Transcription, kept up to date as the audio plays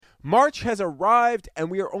March has arrived,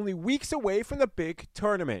 and we are only weeks away from the big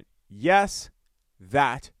tournament. Yes,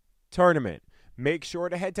 that tournament. Make sure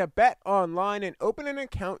to head to Bet Online and open an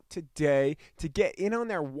account today to get in on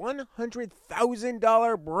their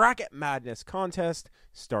 $100,000 Bracket Madness contest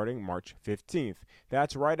starting March 15th.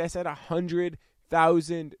 That's right, I said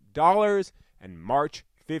 $100,000 and March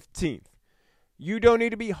 15th. You don't need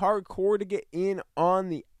to be hardcore to get in on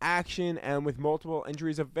the action, and with multiple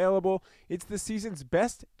entries available, it's the season's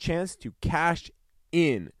best chance to cash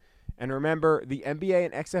in. And remember, the NBA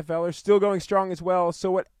and XFL are still going strong as well, so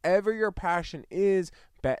whatever your passion is,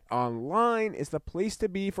 Bet Online is the place to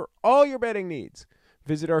be for all your betting needs.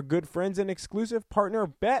 Visit our good friends and exclusive partner,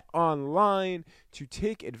 Bet Online, to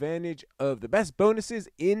take advantage of the best bonuses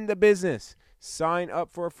in the business. Sign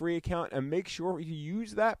up for a free account and make sure you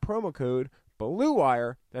use that promo code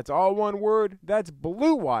BLUEWIRE, that's all one word, that's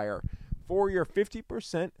BLUEWIRE, for your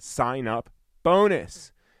 50% sign-up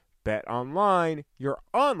bonus. Bet Online, your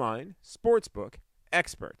online sportsbook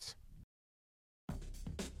experts.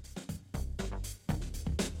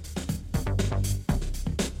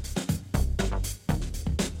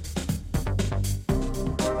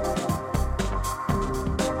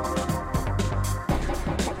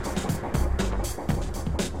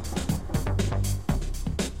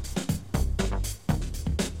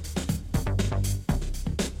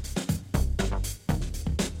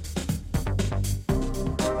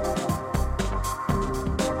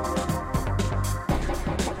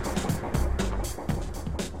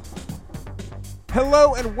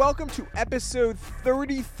 Hello and welcome to episode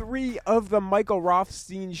 33 of the Michael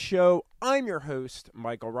Rothstein Show. I'm your host,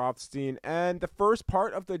 Michael Rothstein, and the first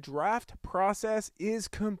part of the draft process is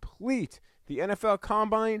complete. The NFL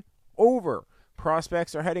Combine over.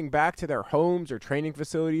 Prospects are heading back to their homes or training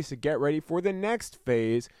facilities to get ready for the next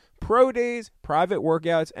phase, pro days, private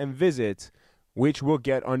workouts, and visits, which will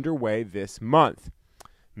get underway this month.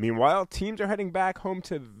 Meanwhile, teams are heading back home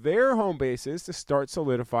to their home bases to start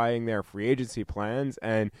solidifying their free agency plans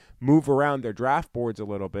and move around their draft boards a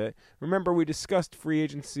little bit. Remember, we discussed free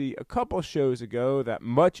agency a couple shows ago that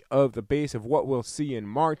much of the base of what we'll see in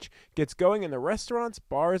March gets going in the restaurants,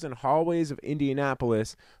 bars, and hallways of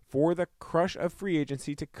Indianapolis for the crush of free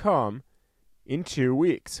agency to come in 2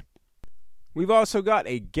 weeks. We've also got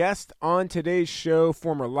a guest on today's show,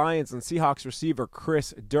 former Lions and Seahawks receiver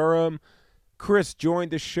Kris Durham. Kris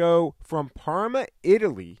joined the show from Parma,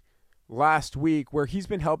 Italy last week, where he's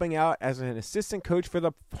been helping out as an assistant coach for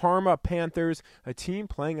the Parma Panthers, a team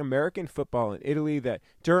playing American football in Italy that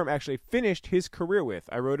Durham actually finished his career with.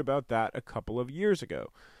 I wrote about that a couple of years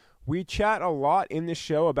ago. We chat a lot in the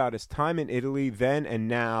show about his time in Italy then and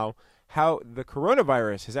now, how the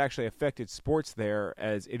coronavirus has actually affected sports there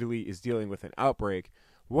as Italy is dealing with an outbreak,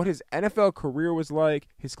 what his NFL career was like,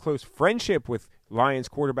 his close friendship with Lions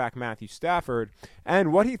quarterback Matthew Stafford,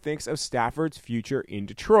 and what he thinks of Stafford's future in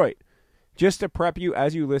Detroit. Just to prep you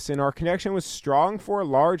as you listen, our connection was strong for a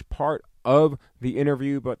large part of the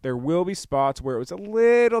interview, but there will be spots where it was a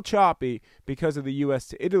little choppy because of the U.S.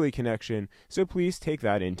 to Italy connection, so please take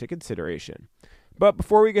that into consideration. But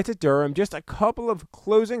before we get to Durham, just a couple of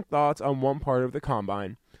closing thoughts on one part of the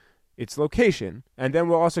Combine, its location, and then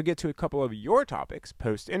we'll also get to a couple of your topics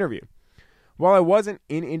post-interview. While I wasn't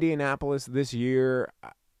in Indianapolis this year,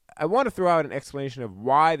 I want to throw out an explanation of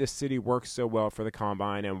why the city works so well for the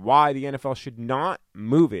Combine and why the NFL should not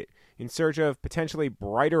move it in search of potentially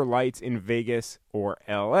brighter lights in Vegas or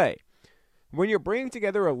LA. When you're bringing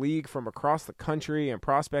together a league from across the country and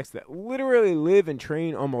prospects that literally live and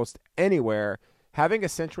train almost anywhere, having a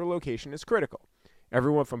central location is critical.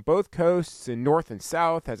 Everyone from both coasts in north and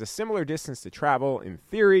south has a similar distance to travel in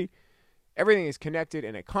theory. Everything is connected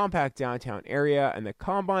in a compact downtown area, and the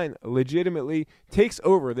Combine legitimately takes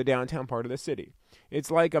over the downtown part of the city. It's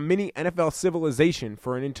like a mini NFL civilization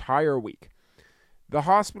for an entire week. The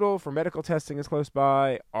hospital for medical testing is close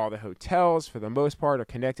by. All the hotels, for the most part, are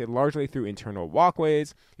connected largely through internal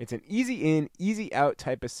walkways. It's an easy in, easy out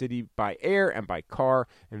type of city by air and by car,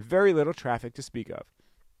 and very little traffic to speak of.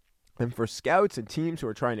 And for scouts and teams who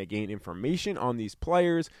are trying to gain information on these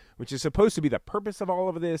players, which is supposed to be the purpose of all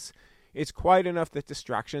of this, it's quiet enough that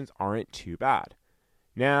distractions aren't too bad.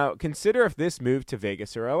 Now, consider if this moved to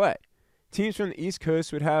Vegas or LA. Teams from the East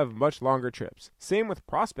Coast would have much longer trips. Same with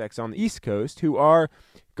prospects on the East Coast who are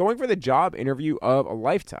going for the job interview of a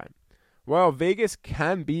lifetime. While Vegas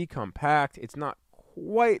can be compact, it's not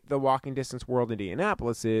quite the walking distance world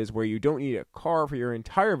Indianapolis is, where you don't need a car for your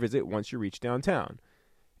entire visit once you reach downtown.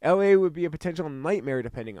 LA would be a potential nightmare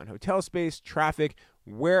depending on hotel space, traffic,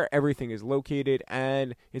 where everything is located,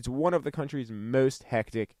 and it's one of the country's most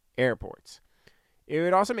hectic airports. It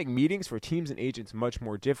would also make meetings for teams and agents much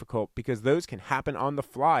more difficult because those can happen on the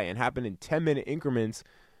fly and happen in 10-minute increments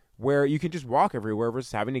where you can just walk everywhere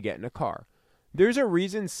versus having to get in a car. There's a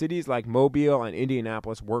reason cities like Mobile and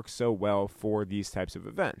Indianapolis work so well for these types of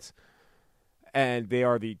events. And they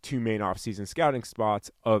are the two main off-season scouting spots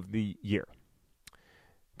of the year.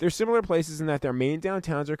 They're similar places in that their main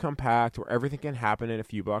downtowns are compact where everything can happen in a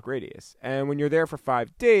few block radius. And when you're there for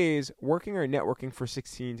 5 days, working or networking for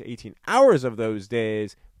 16 to 18 hours of those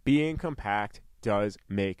days, being compact does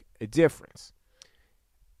make a difference.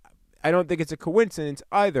 I don't think it's a coincidence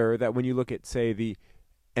either that when you look at, say, the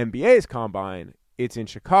NBA's Combine, it's in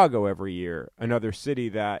Chicago every year, another city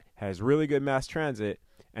that has really good mass transit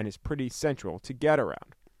and is pretty central to get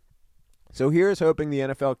around. So here's hoping the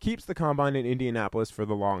NFL keeps the Combine in Indianapolis for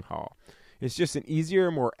the long haul. It's just an easier,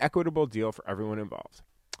 more equitable deal for everyone involved.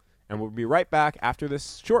 And we'll be right back after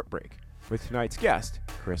this short break with tonight's guest,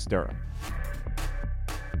 Kris Durham.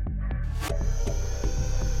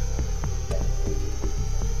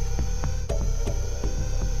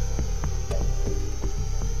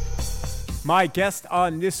 My guest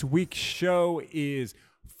on this week's show is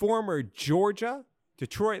former Georgia,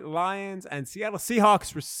 Detroit Lions, and Seattle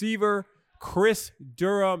Seahawks receiver Kris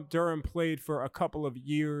Durham. Durham played for a couple of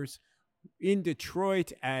years in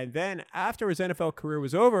Detroit, and then after his NFL career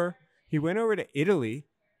was over, he went over to Italy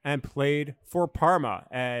and played for Parma.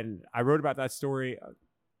 And I wrote about that story, I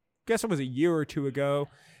guess it was a year or two ago.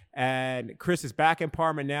 And Kris is back in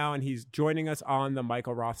Parma now, and he's joining us on the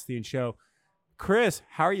Michael Rothstein Show. Kris,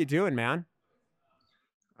 how are you doing, man?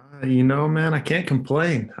 Man, I can't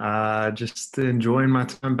complain. Just enjoying my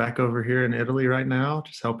time back over here in Italy right now,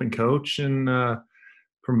 just helping coach and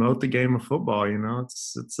promote the game of football.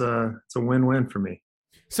 It's a win-win for me.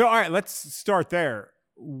 So, all right, let's start there.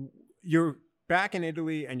 You're back in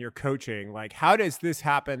Italy and you're coaching. Like, how does this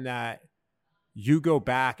happen that you go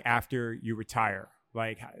back after you retire?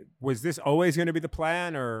 Like, was this always going to be the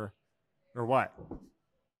plan or what?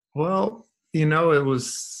 Well, it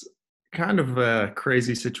was kind of a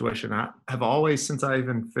crazy situation. I've always, since I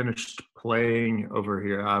even finished playing over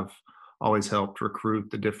here, I've always helped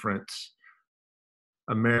recruit the different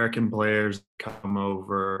American players come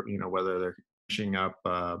over, whether they're finishing up,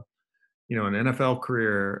 an NFL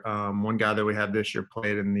career. One guy that we had this year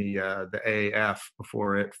played in the AAF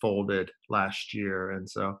before it folded last year. And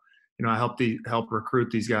so, I help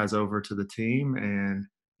recruit these guys over to the team. And,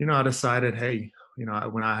 I decided, hey,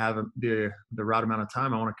 when I have the right amount of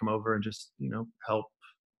time, I want to come over and just, help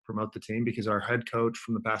promote the team, because our head coach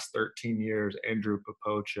from the past 13 years, Andrew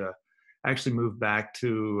Papocha, actually moved back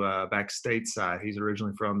stateside. He's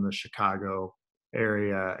originally from the Chicago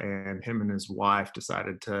area, and him and his wife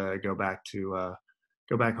decided to go back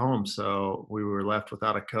home. So we were left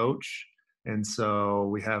without a coach. And so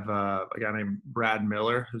we have a guy named Brad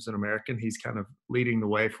Miller, who's an American. He's kind of leading the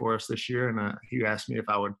way for us this year. And he asked me if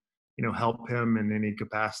I would help him in any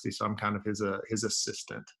capacity. So I'm kind of his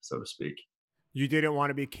assistant, so to speak. You didn't want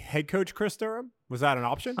to be head coach Kris Durham? Was that an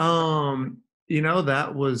option?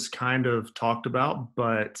 That was kind of talked about,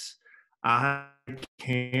 but I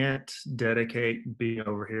can't dedicate being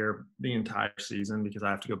over here the entire season because I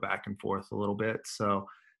have to go back and forth a little bit. So,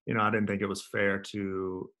 I didn't think it was fair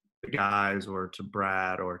to the guys or to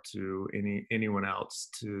Brad or to anyone else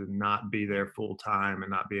to not be there full time and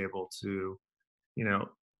not be able to,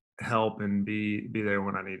 help and be there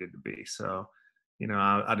when I needed to be. So,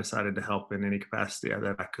 I decided to help in any capacity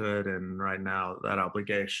that I could. And right now that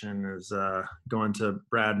obligation is going to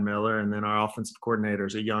Brad Miller. And then our offensive coordinator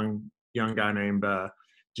is a young guy named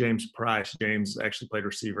James Price. James actually played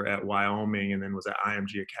receiver at Wyoming and then was at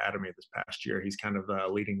IMG Academy this past year. He's kind of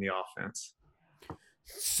leading the offense.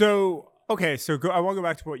 So, okay. So I want to go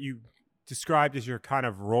back to what you described as your kind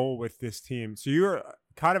of role with this team. So you're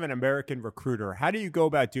kind of an American recruiter. How do you go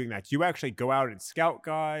about doing that? Do you actually go out and scout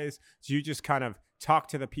guys? Do you just kind of talk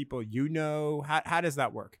to the people you know? How does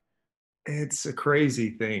that work? It's a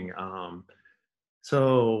crazy thing.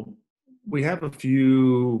 So we have a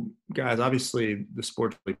few guys. Obviously, the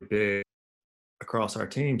sport's really big across our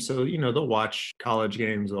team. So, they'll watch college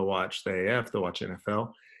games, they'll watch the AF, they'll watch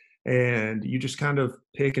NFL. And you just kind of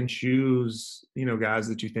pick and choose, guys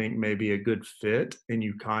that you think may be a good fit, and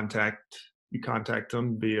you contact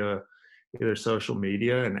them via either social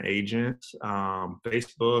media, an agent,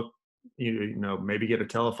 Facebook, maybe get a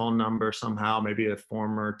telephone number somehow, maybe a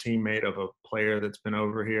former teammate of a player that's been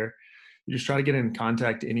over here. You just try to get in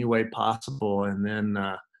contact any way possible, and then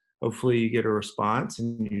hopefully you get a response,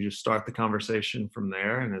 and you just start the conversation from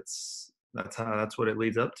there. And that's what it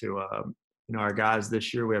leads up to. Our guys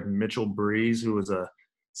this year, we have Mitchell Breeze, who was a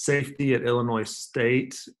safety at Illinois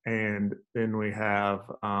State, and then we have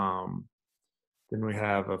a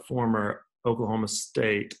former Oklahoma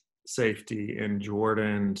State safety in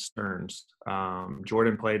Jordan Stearns.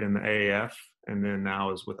 Jordan played in the AAF and then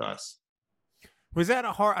now is with us. Was that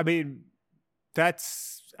a hard? I mean,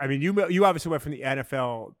 you obviously went from the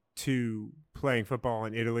NFL to playing football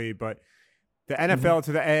in Italy, but the NFL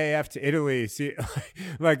to the AAF to Italy, see,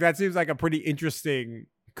 like that seems like a pretty interesting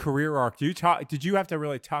career arc. Did you have to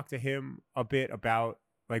really talk to him a bit about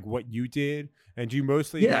like what you did, and do you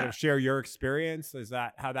mostly kind of share your experience? Is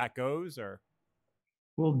that how that goes, or?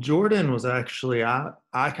 Well, Jordan was actually I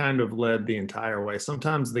kind of led the entire way.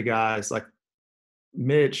 Sometimes the guys like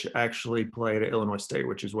Mitch actually played at Illinois State,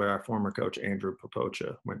 which is where our former coach Andrew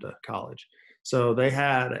Popocha went to college. So they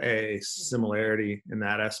had a similarity in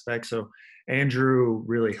that aspect. So Andrew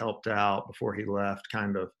really helped out before he left,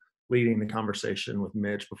 kind of leading the conversation with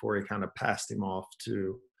Mitch before he kind of passed him off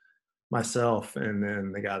to myself and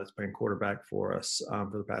then the guy that's playing quarterback for us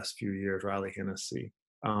for the past few years, Riley Hennessy.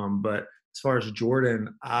 But as far as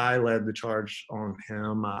Jordan, I led the charge on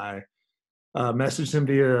him. I messaged him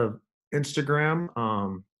via Instagram.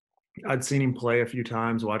 I'd seen him play a few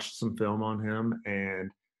times, watched some film on him,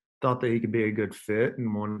 and thought that he could be a good fit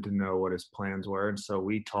and wanted to know what his plans were. And so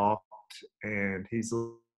we talked, and he's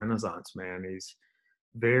a Renaissance man. He's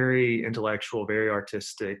very intellectual, very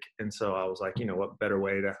artistic. And so I was like, what better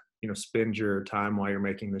way to, spend your time while you're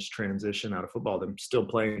making this transition out of football than still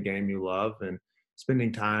playing a game you love and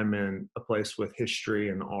spending time in a place with history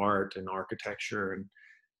and art and architecture and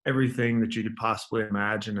everything that you could possibly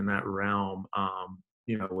imagine in that realm,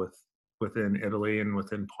 within Italy and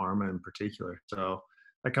within Parma in particular. So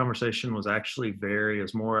that conversation was actually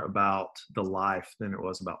more about the life than it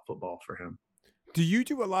was about football for him. Do you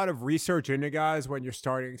do a lot of research into guys when you're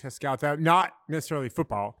starting to scout out? Not necessarily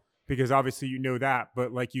football, because obviously you know that,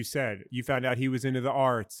 but like you said, you found out he was into the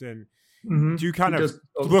arts, and do you kind of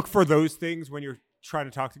look for those things when you're trying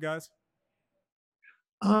to talk to guys?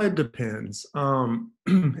 It depends.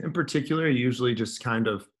 In particular, you usually just kind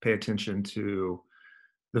of pay attention to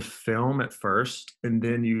the film at first, and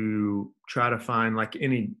then you try to find, like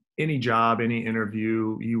any job, any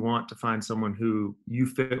interview, you want to find someone who you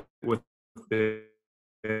fit with them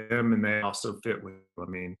and they also fit with. I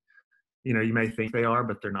mean, you may think they are,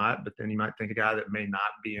 but they're not. But then you might think a guy that may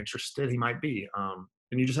not be interested, he might be.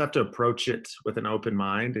 And you just have to approach it with an open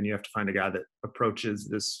mind, and you have to find a guy that approaches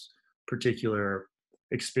this particular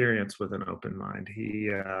experience with an open mind. He,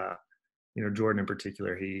 Jordan in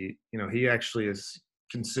particular, he actually is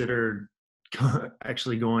considered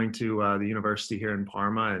actually going to the university here in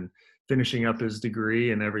Parma and finishing up his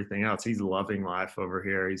degree and everything else. He's loving life over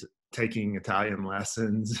here. He's taking Italian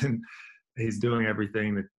lessons and he's doing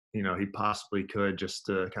everything that, he possibly could just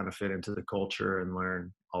to kind of fit into the culture and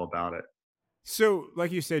learn all about it. So,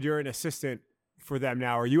 like you said, you're an assistant for them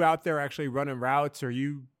now. Are you out there actually running routes? Are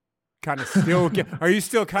you kind of still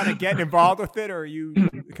getting involved with it, or are you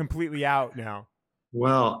completely out now?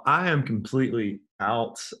 Well, I am completely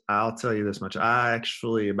out. I'll tell you this much. I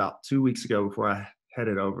actually, about 2 weeks ago, before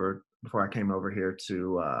I came over here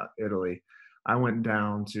to Italy, I went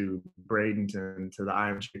down to Bradenton to the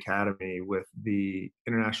IMG Academy with the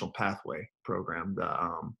International Pathway program. Do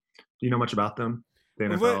you know much about them? The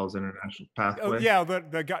NFL's International Pathway. Oh, yeah,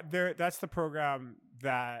 that's the program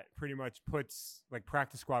that pretty much puts like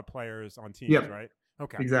practice squad players on teams, right?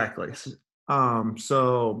 Okay, exactly.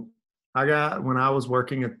 So when I was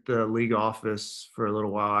working at the league office for a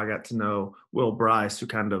little while, I got to know Will Bryce, who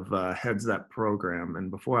kind of heads that program.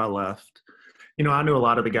 And before I left, I knew a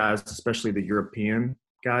lot of the guys, especially the European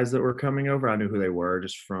guys that were coming over. I knew who they were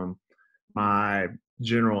just from my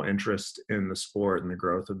general interest in the sport and the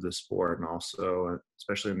growth of the sport, and also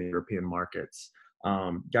especially in the European markets.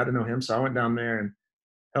 Got to know him. So I went down there and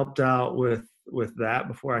helped out with that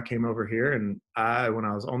before I came over here. And when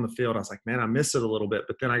I was on the field, I was like, man, I miss it a little bit.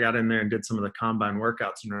 But then I got in there and did some of the combine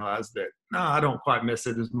workouts and realized that, no, I don't quite miss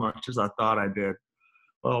it as much as I thought I did.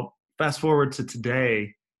 Well, fast forward to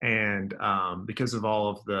today, and because of all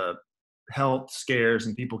of the health scares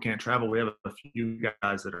and people can't travel, we have a few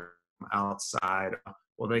guys that are outside.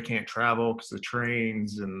 Well, they can't travel because the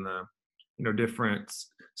trains and the different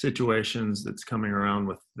situations that's coming around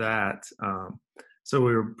with that. So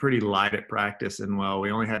we were pretty light at practice, and we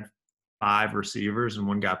only had 5 receivers and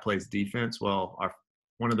one guy plays defense. Well,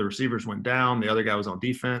 one of the receivers went down, the other guy was on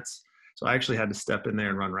defense, so I actually had to step in there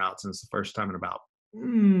and run routes, and it's the first time in about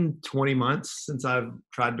 20 months since I've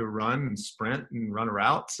tried to run and sprint and run a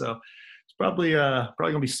route. So it's probably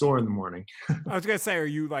gonna be sore in the morning. I was gonna say, are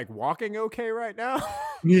you like walking okay right now?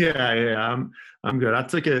 Yeah, I'm good. I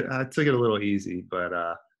took it a little easy, but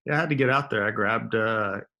yeah, I had to get out there. I grabbed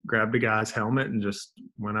a guy's helmet and just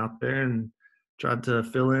went out there and tried to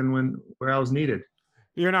fill in where I was needed.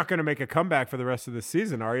 You're not going to make a comeback for the rest of the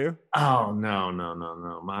season, are you? Oh, no, no, no,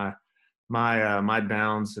 no. My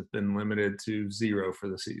downs have been limited to 0 for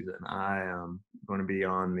the season. I am going to be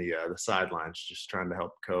on the sidelines, just trying to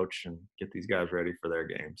help coach and get these guys ready for their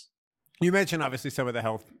games. You mentioned obviously some of the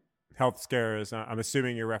health scares. I'm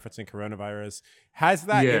assuming you're referencing coronavirus. Has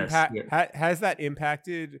that Yes, impact yeah. has that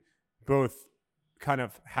impacted both kind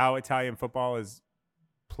of how Italian football is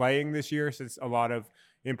playing this year, since a lot of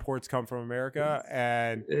imports come from America,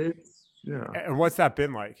 It's yeah. and what's that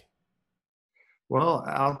been like? Well,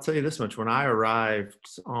 I'll tell you this much. When I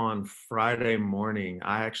arrived on Friday morning,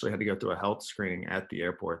 I actually had to go through a health screening at the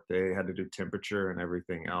airport. They had to do temperature and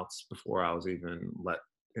everything else before I was even let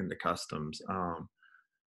into customs.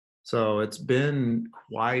 So it's been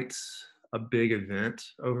quite a big event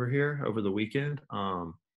over here over the weekend.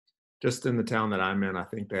 Just in the town that I'm in, I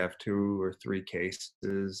think they have 2 or 3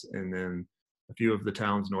 cases, and then a few of the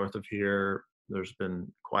towns north of here, there's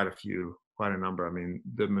been quite a number. I mean,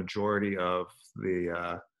 the majority of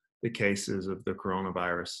the cases of the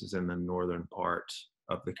coronavirus is in the northern part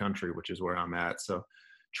of the country, which is where I'm at. So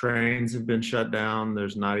trains have been shut down.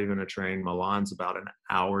 There's not even a train. Milan's about an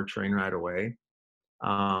hour train ride away.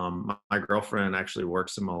 My girlfriend actually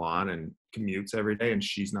works in Milan and commutes every day, and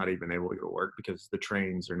she's not even able to go to work because the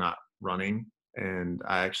trains are not running. And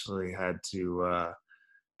I actually had to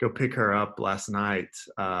go pick her up last night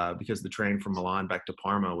because the train from Milan back to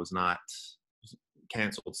Parma was not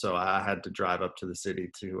canceled. So I had to drive up to the city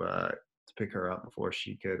to pick her up before so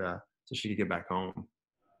she could get back home.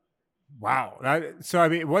 Wow. So I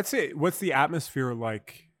mean, what's the atmosphere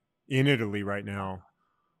like in Italy right now?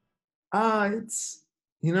 It's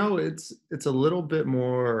it's a little bit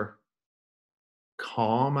more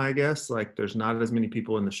calm, I guess. Like there's not as many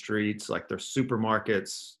people in the streets. Like their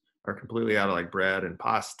supermarkets are completely out of like bread and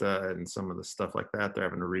pasta and some of the stuff like that. They're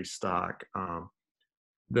having to restock.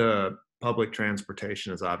 The public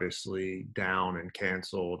transportation is obviously down and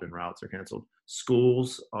canceled, and routes are canceled.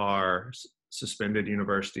 Schools are suspended.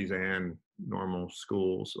 Universities and normal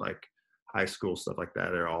schools, like high school stuff like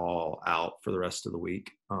that, are all out for the rest of the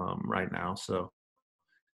week right now. So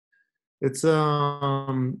it's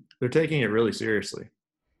they're taking it really seriously.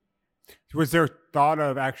 Was there thought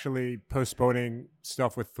of actually postponing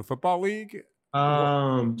stuff with the football league?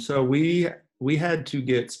 What? So we had to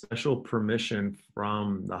get special permission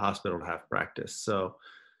from the hospital to have practice. So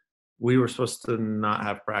we were supposed to not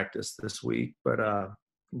have practice this week, but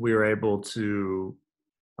we were able to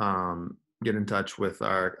get in touch with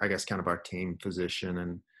our, I guess, kind of our team physician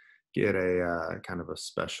and get a kind of a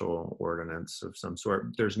special ordinance of some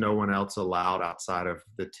sort. There's no one else allowed outside of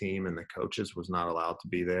the team, and the coaches was not allowed to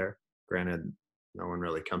be there. Granted, no one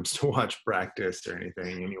really comes to watch practice or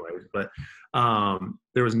anything anyways, but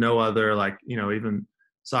there was no other, like, even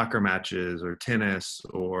soccer matches or tennis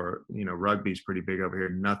or, rugby's pretty big over here.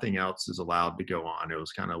 Nothing else is allowed to go on. It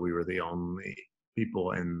was kind of, we were the only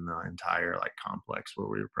people in the entire like complex where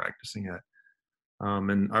we were practicing at.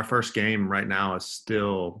 And our first game right now is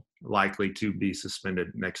still likely to be suspended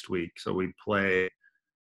next week. So we play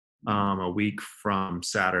a week from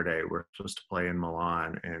Saturday. We're supposed to play in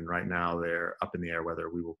Milan, and right now they're up in the air whether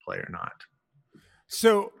we will play or not.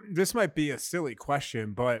 So this might be a silly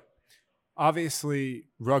question, but obviously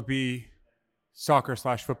rugby, soccer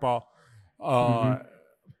slash football, uh, Hmm.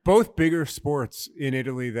 both bigger sports in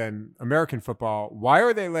Italy than American football. Why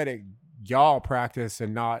are they letting y'all practice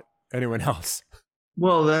and not anyone else?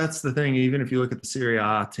 Well, that's the thing. Even if you look at the Serie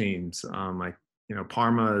A teams, like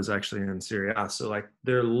Parma is actually in Serie A, so like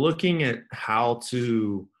they're looking at how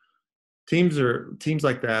to teams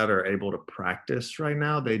like that are able to practice right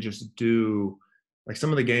now. They just do like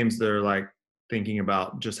some of the games they're like thinking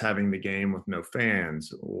about just having the game with no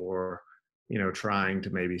fans, or trying to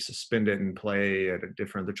maybe suspend it and play at a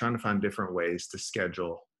different, they're trying to find different ways to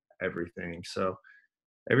schedule everything. So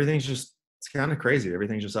everything's just, it's kind of crazy.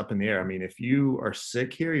 Everything's just up in the air. I mean, if you are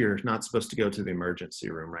sick here, you're not supposed to go to the emergency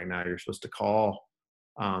room right now. You're supposed to call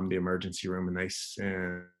the emergency room, and they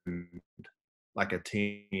send like a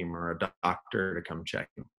team or a doctor to come check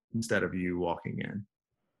you instead of you walking in.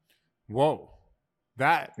 Whoa,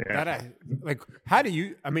 Yeah. like, how do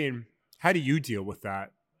you? I mean, how do you deal with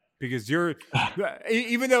that? Because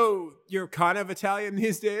even though you're kind of Italian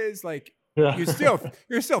these days, like Yeah.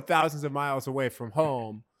 you're still thousands of miles away from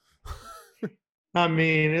home. I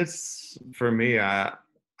mean, it's for me, I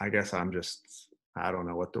guess I'm just, I don't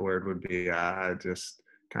know what the word would be. I just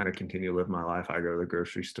kind of continue to live my life. I go to the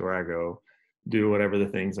grocery store. I go do whatever the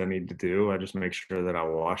things I need to do. I just make sure that I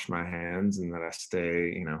wash my hands and that I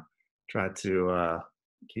stay, try to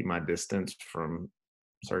keep my distance from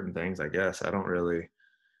certain things. I guess I don't really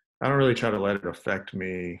try to let it affect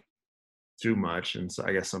me too much. And so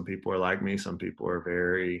I guess some people are like me. Some people are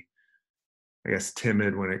very, I guess,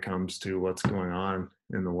 timid when it comes to what's going on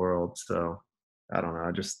in the world. So I don't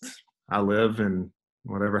know. I live and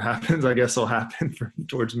whatever happens, I guess will happen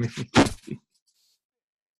towards me.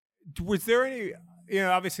 Was there any,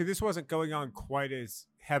 obviously this wasn't going on quite as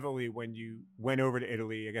heavily when you went over to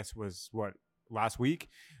Italy, I guess it was what, last week?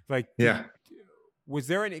 Like, Yeah. was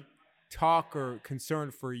there any talk or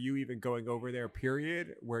concern for you even going over there,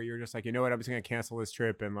 period, where you're just like, you know what, I'm just going to cancel this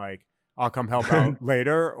trip and like, I'll come help out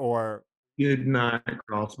later? Or Did not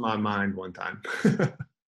cross my mind one time.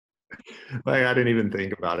 Like, I didn't even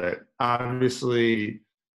think about it. Obviously,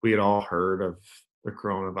 we had all heard of the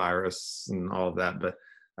coronavirus and all of that, but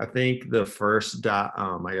I think I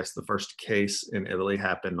guess the first case in Italy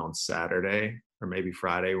happened on Saturday or maybe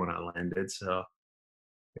Friday when I landed. So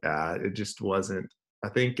yeah, it just wasn't. I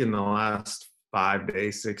think in the last 5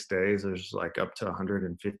 days, 6 days, there's like up to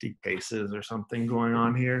 150 cases or something going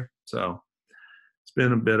on here. So it's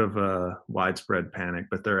been a bit of a widespread panic,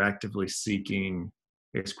 but they're actively seeking,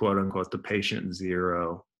 it's quote unquote, the patient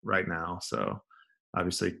zero right now. So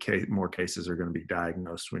obviously, more cases are going to be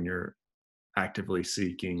diagnosed when you're actively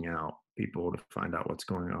seeking out people to find out what's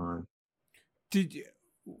going on. did you,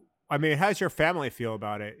 I mean, how's your family feel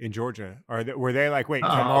about it in Georgia? Were they like, wait,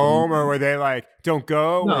 come Um, home? Or were they like, don't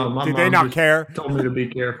go? no, my Did they mom not just care? told me to be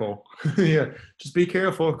careful. Yeah, just be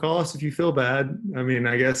careful. Call us if you feel bad. I mean,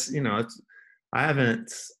 I guess I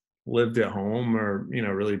haven't lived at home or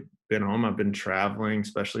really been home. I've been traveling,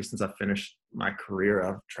 especially since I finished my career.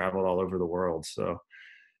 I've traveled all over the world. So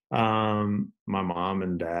my mom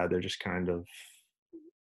and dad, they're just kind of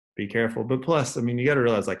be careful. But plus, I mean, you got to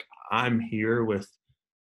realize like I'm here with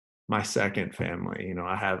my second family.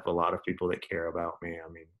 I have a lot of people that care about me. I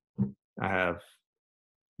mean, I have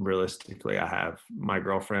realistically, I have my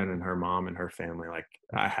girlfriend and her mom and her family. Like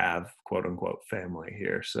I have quote unquote family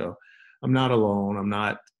here. So I'm not alone. I'm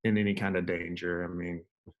not in any kind of danger.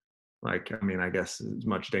 I guess as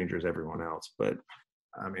much danger as everyone else, but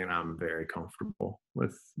I mean, I'm very comfortable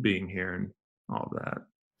with being here and all that.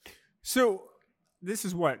 So this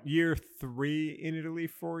is what, year 3 in Italy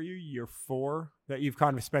for you, year 4 that you've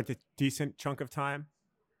kind of spent a decent chunk of time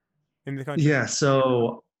in the country? Yeah,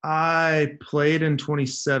 so I played in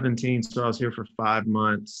 2017, so I was here for 5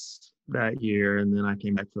 months that year, and then I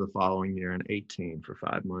came back for the following year in 18 for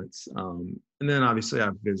 5 months. And then obviously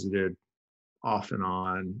I've visited off and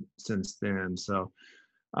on since then. So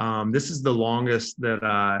this is the longest that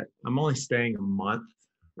I'm only staying a month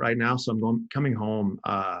right now. So coming home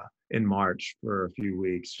in March for a few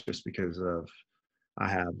weeks just because of I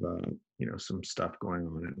have some stuff going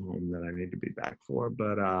on at home that I need to be back for.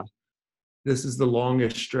 But this is the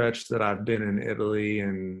longest stretch that I've been in Italy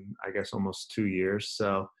in, I guess, almost 2 years.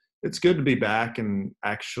 So it's good to be back and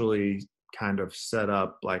actually kind of set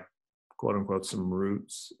up like quote unquote some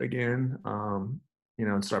roots again,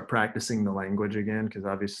 and start practicing the language again. Cause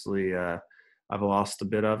obviously I've lost a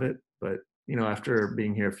bit of it, but after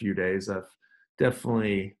being here a few days, I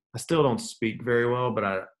still don't speak very well,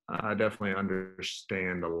 but I definitely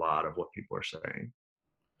understand a lot of what people are saying.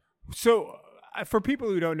 So for people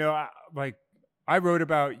who don't know, like I wrote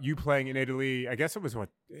about you playing in Italy. I guess it was what,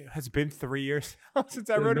 it has been 3 years since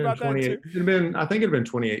I It had wrote been about that 28. too. I think it had been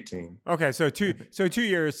 2018. Okay, so two I think. so 2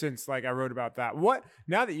 years since like I wrote about that. What,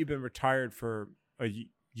 now that you've been retired for a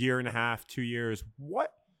year and a half, 2 years,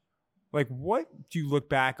 what do you look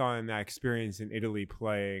back on that experience in Italy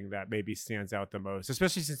playing that maybe stands out the most,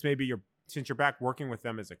 especially since you're back working with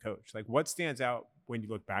them as a coach? Like what stands out when you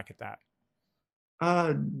look back at that?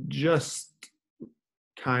 Uh, just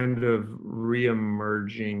kind of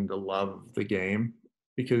re-emerging the love of the game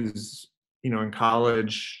because in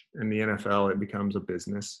college and the NFL it becomes a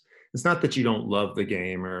business. It's not that you don't love the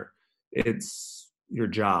game or it's your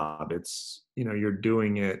job. It's you're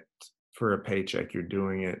doing it for a paycheck. You're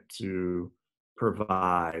doing it to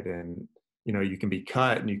provide and you can be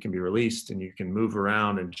cut and you can be released and you can move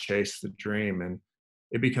around and chase the dream and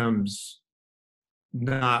it becomes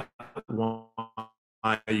not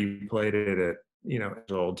why you played it at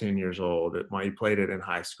years old, 10 years old, why you played it in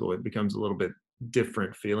high school. It becomes a little bit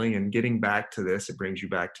different feeling. And getting back to this, it brings you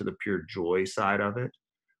back to the pure joy side of it.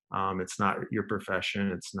 It's not your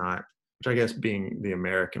profession. It's not, which I guess being the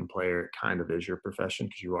American player, it kind of is your profession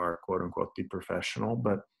because you are quote unquote the professional.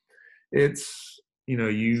 But it's you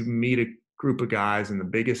meet a group of guys, and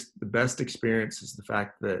the best experience is the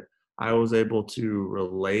fact that I was able to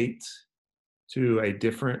relate to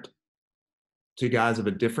to guys of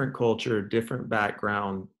a different culture, different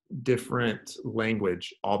background, different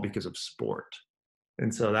language, all because of sport.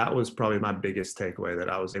 And so that was probably my biggest takeaway, that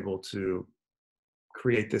I was able to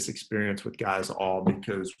create this experience with guys all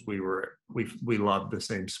because we loved the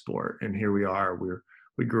same sport. And here we are.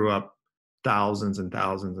 We grew up thousands and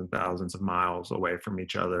thousands and thousands of miles away from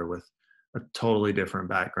each other with a totally different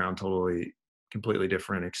background, completely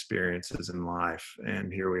different experiences in life.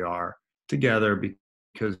 And here we are together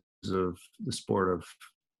because of the sport of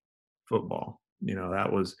football.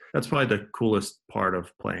 That's probably the coolest part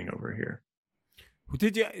of playing over here.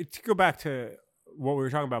 Did you, to go back to what we were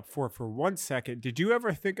talking about before for 1 second, did you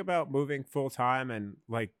ever think about moving full time? And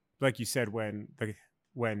like you said, when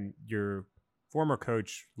your former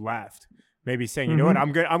coach left, maybe saying, you know what,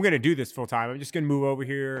 I'm gonna do this full time. I'm just gonna move over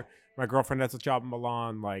here. My girlfriend has a job in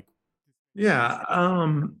Milan. Yeah,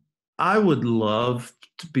 I would love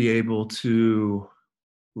to be able to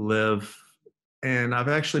live, and I've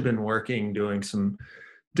actually been doing some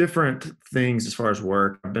different things as far as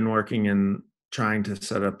work. I've been working in trying to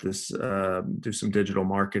set up this, do some digital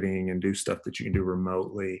marketing and do stuff that you can do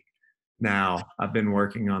remotely. Now I've been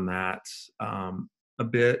working on that a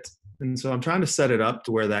bit, and so I'm trying to set it up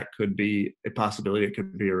to where that could be a possibility. It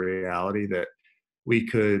could be a reality that we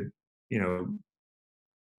could, you know,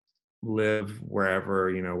 live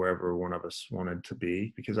wherever one of us wanted to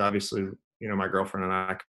be, because obviously, my girlfriend and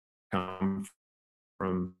I come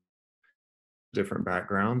from different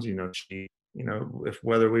backgrounds. She, if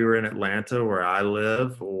whether we were in Atlanta where I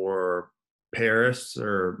live, or Paris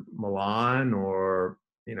or Milan, or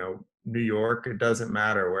New York, it doesn't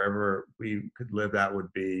matter. Wherever we could live, that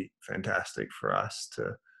would be fantastic for us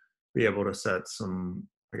to be able to set some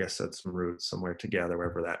roots somewhere together,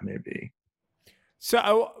 wherever that may be.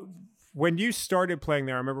 So when you started playing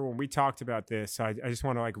there, I remember when we talked about this. I just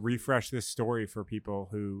want to refresh this story for people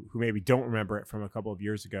who maybe don't remember it from a couple of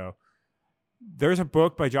years ago. There's a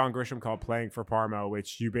book by John Grisham called Playing for Parma,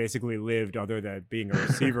 which you basically lived other than being a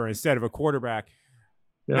receiver instead of a quarterback.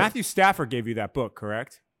 Yep. Matthew Stafford gave you that book,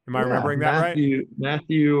 correct? Am I remembering that right?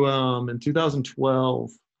 Matthew, in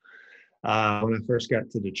 2012, when I first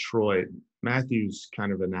got to Detroit, Matthew's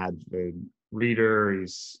kind of an avid reader.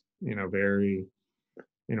 He's,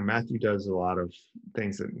 Matthew does a lot of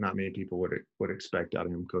things that not many people would expect out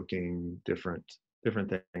of him, cooking different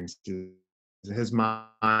things. His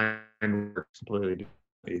mind works completely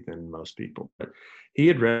differently than most people. But he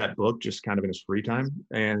had read that book just kind of in his free time.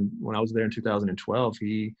 And when I was there in 2012,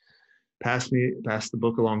 he passed the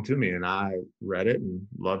book along to me, and I read it and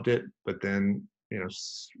loved it. But then,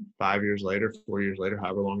 5 years later, 4 years later,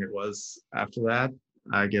 however long it was after that,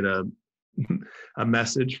 I get a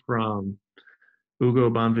message from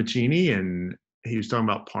Ugo Bonvicini, and he was talking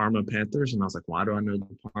about Parma Panthers. And I was like, why do I know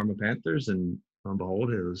the Parma Panthers? And lo and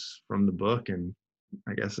behold, it was from the book, and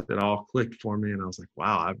I guess it all clicked for me. And I was like,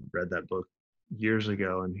 wow, I've read that book years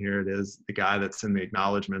ago, and here it is. The guy that's in the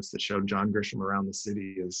acknowledgments that showed John Grisham around the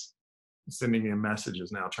city is sending me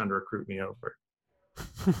messages now, trying to recruit me over.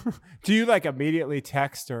 Do you immediately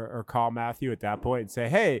text or call Matthew at that point and say,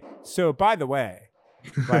 hey, so by the way,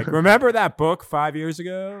 remember that book 5 years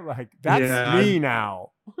ago? That's me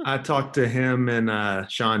now. I talked to him and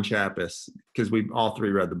Sean Chappis, because we all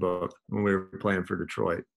three read the book when we were playing for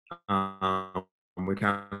Detroit. We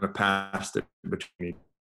kind of passed it between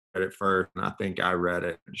read it first, and I think I read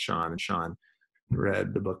it, and Sean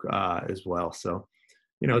read the book as well. So,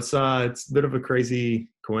 it's a bit of a crazy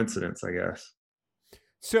coincidence, I guess.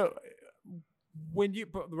 So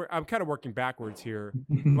I'm kind of working backwards here.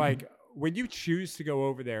 When you choose to go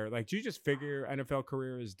over there, do you just figure your NFL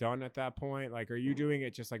career is done at that point? Are you doing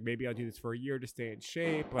it just maybe I'll do this for a year to stay in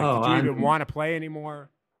shape? Did you even want to play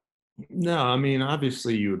anymore? No, I mean,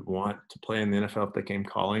 obviously you would want to play in the NFL if they came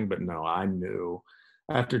calling, but no, I knew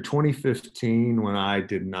after 2015, when I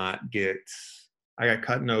got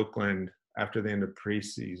cut in Oakland after the end of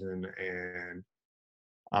preseason, and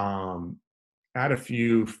I had a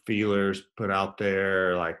few feelers put out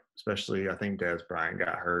there, especially I think Dez Bryant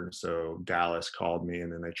got hurt, and so Dallas called me, and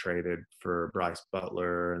then they traded for Bryce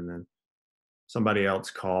Butler, and then somebody else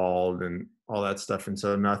called, and all that stuff, and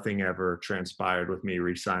so nothing ever transpired with me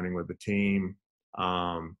re-signing with the team.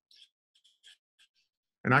 And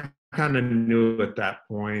I kind of knew at that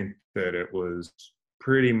point that it was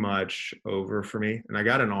pretty much over for me, and I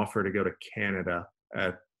got an offer to go to Canada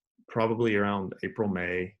at probably around April,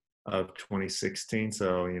 May of 2016.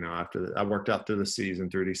 So, after I worked out through the season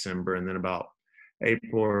through December, and then about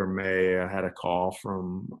April or May, I had a call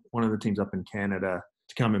from one of the teams up in Canada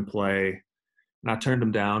to come and play And I turned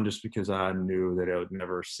them down just because I knew that it would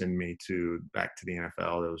never send me back to the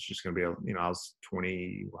NFL. It was just going to be, I was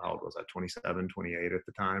 20, how old was I? 27, 28 at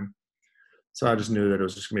the time. So I just knew that it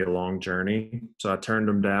was just going to be a long journey. So I turned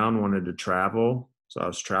them down, wanted to travel. So I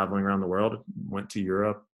was traveling around the world, went to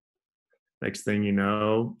Europe. Next thing you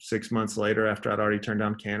know, 6 months later, after I'd already turned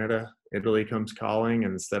down Canada, Italy comes calling.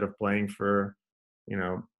 And instead of playing for,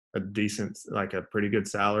 a decent, like a pretty good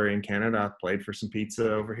salary in Canada, I played for some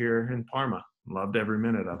pizza over here in Parma. Loved every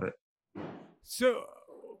minute of it. So,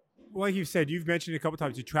 like you said, you've mentioned a couple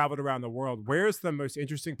times you traveled around the world. Where's the most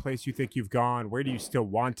interesting place you think you've gone? Where do you still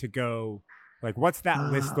want to go? Like, what's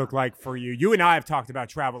that list look like for you? You and I have talked about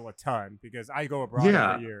travel a ton because I go abroad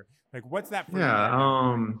Yeah. every year. Like, what's that for you Yeah.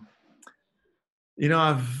 right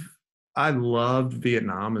now? I loved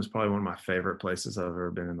Vietnam. Is probably one of my favorite places I've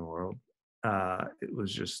ever been in the world. It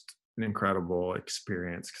was just an incredible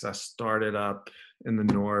experience because I started up in the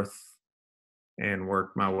north and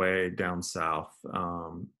worked my way down south.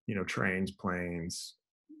 Trains, planes,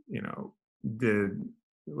 you know, did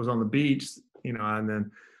was on the beach, and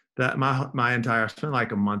then that my entire I spent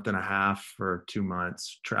like a month and a half for 2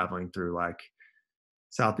 months traveling through like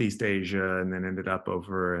Southeast Asia, and then ended up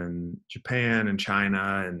over in Japan and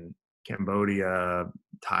China and Cambodia,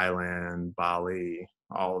 Thailand, Bali,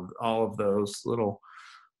 all of those little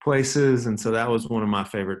places. And so that was one of my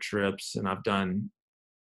favorite trips. And I've done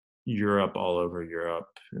Europe, all over Europe,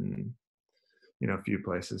 and a few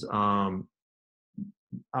places. I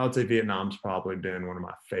would say Vietnam's probably been one of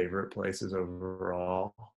my favorite places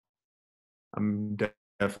overall. I'm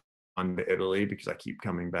definitely on to Italy because I keep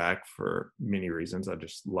coming back for many reasons. I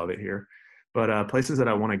just love it here. But places that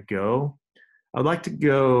I want to go, I'd like to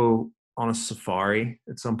go on a safari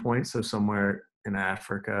at some point. So somewhere in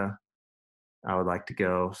Africa, I would like to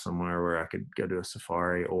go somewhere where I could go to a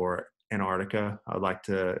safari, or Antarctica. I would like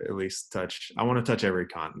to at least I want to touch every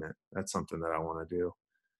continent. That's something that I want to do.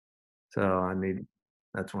 So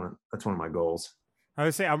that's one of my goals. I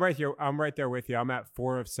would say I'm right here. I'm right there with you. I'm at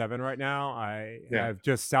 4 of 7 right now. I Yeah. have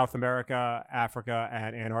just South America, Africa,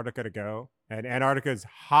 and Antarctica to go. And Antarctica is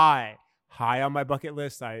high on my bucket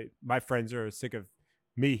list. My friends are sick of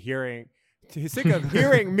hearing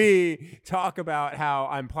me talk about how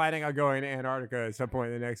I'm planning on going to Antarctica at some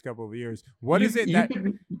point in the next couple of years. What is it that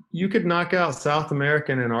you could knock out South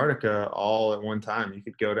America and Antarctica all at one time? You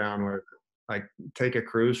could go down like take a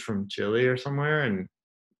cruise from Chile or somewhere and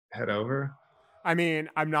head over. I mean,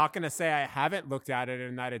 I'm not going to say I haven't looked at it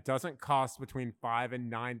and that it doesn't cost between $5,000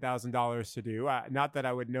 and $9,000 to do. Not that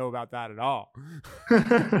I would know about that at all.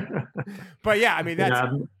 But yeah, I mean,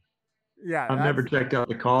 I've never checked out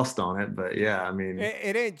the cost on it, but yeah, I mean,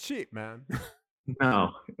 it ain't cheap, man.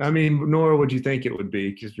 No, I mean, nor would you think it would be,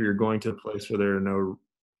 because you're going to a place where there are no,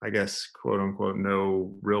 I guess, quote unquote,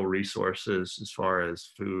 no real resources as far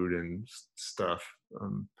as food and stuff.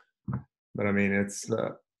 But I mean,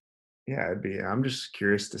 yeah, I'm just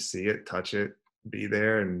curious to see it, touch it, be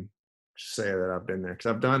there, and say that I've been there. Because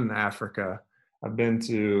I've done Africa. I've been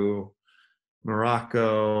to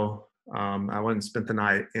Morocco. I went and spent the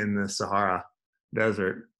night in the Sahara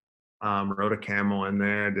Desert. Rode a camel in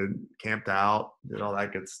there, camped out, did all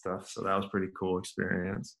that good stuff. So that was a pretty cool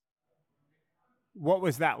experience. What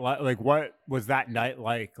was that like? Like, what was that night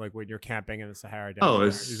like? Like when you're camping in the Sahara Desert? Oh,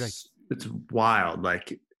 it's wild.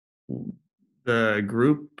 Like the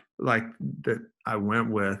group like that I went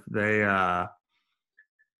with, they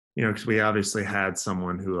because we obviously had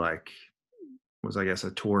someone who like was, I guess,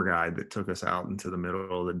 a tour guide that took us out into the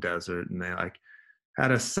middle of the desert, and they like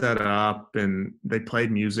had us set up, and they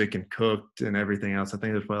played music and cooked and everything else. I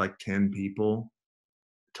think there's probably like 10 people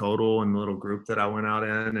total in the little group that I went out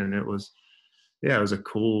in, and it was a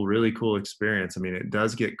really cool experience. I mean, it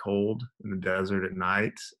does get cold in the desert at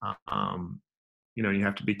night. You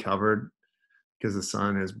have to be covered because the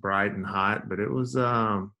sun is bright and hot, but it was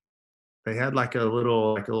they had like a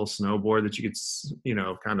little snowboard that you could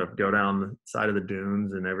kind of go down the side of the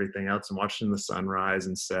dunes and everything else, and watching the sunrise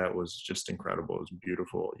and set was just incredible. It was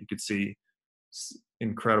beautiful. You could see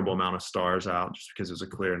incredible amount of stars out just because it was a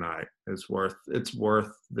clear night. It's worth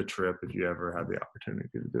the trip if you ever have the opportunity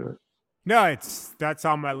to do it. No, that's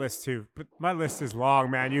on my list too. But my list is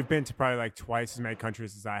long, man. You've been to probably like twice as many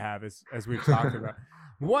countries as I have, as we've talked about.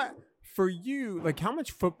 What for you? Like, how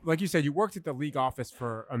much like you said, you worked at the league office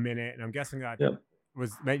for a minute, and I'm guessing that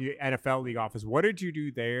was maybe NFL league office. What did you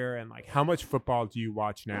do there, and like, how much football do you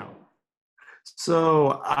watch now?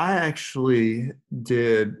 So I actually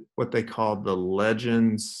did what they called the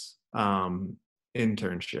Legends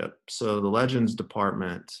internship. So the Legends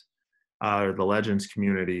department, or the Legends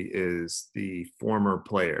community, is the former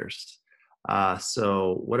players.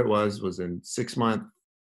 So what it was in 6 month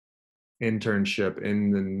internship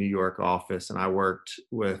in the New York office, and I worked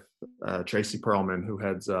with Tracy Perlman, who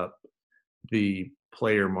heads up the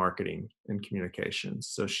player marketing and communications.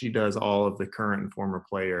 So she does all of the current and former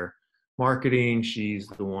player marketing. She's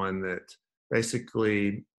the one that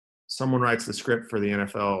basically someone writes the script for the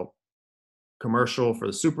NFL commercial for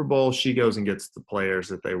the Super Bowl. She goes and gets the players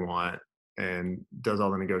that they want and does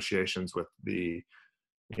all the negotiations with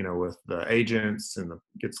with the agents and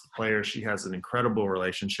gets the players. She has an incredible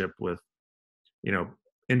relationship with you know,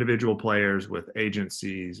 individual players, with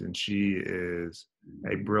agencies, and she is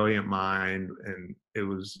a brilliant mind. And it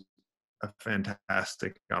was a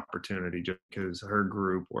fantastic opportunity just because her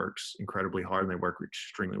group works incredibly hard and they work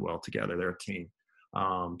extremely well together. They're a team.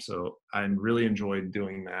 So I really enjoyed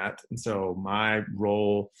doing that. And so my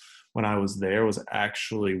role when I was there was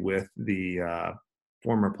actually with the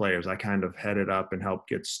former players. I kind of headed up and helped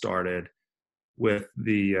get started with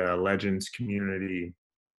the Legends community,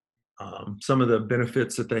 some of the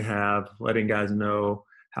benefits that they have, letting guys know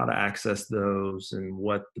how to access those and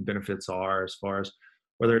what the benefits are as far as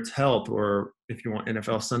whether it's health or if you want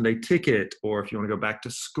NFL Sunday ticket or if you want to go back to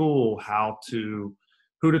school,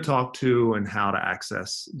 who to talk to and how to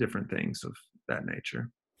access different things of that nature.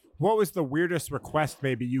 What was the weirdest request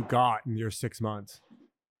maybe you got in your 6 months?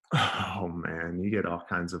 Oh man, you get all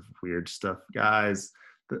kinds of weird stuff, guys.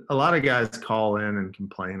 A lot of guys call in and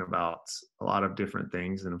complain about a lot of different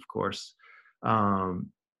things, and of course, um,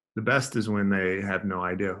 the best is when they have no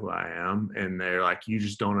idea who I am, and they're like, "You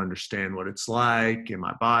just don't understand what it's like in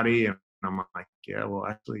my body," and I'm like, "Yeah, well,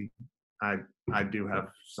 actually, I I do have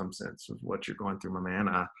some sense of what you're going through, my man.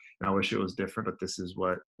 I wish it was different, but this is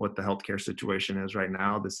what the healthcare situation is right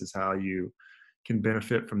now. This is how you can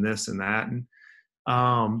benefit from this and that." And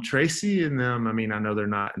Tracy and them, I mean, I know they're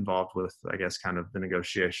not involved with, I guess, kind of the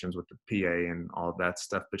negotiations with the PA and all of that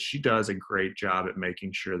stuff, but she does a great job at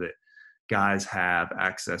making sure that guys have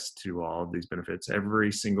access to all of these benefits.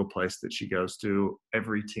 Every single place that she goes to,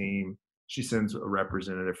 every team, she sends a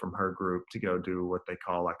representative from her group to go do what they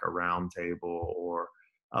call like a round table or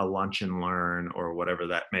a lunch and learn or whatever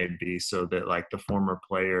that may be, so that like the former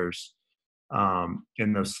players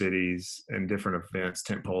in those cities and different events,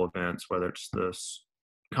 tentpole events, whether it's this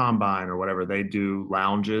combine or whatever, they do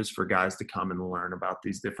lounges for guys to come and learn about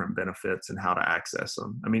these different benefits and how to access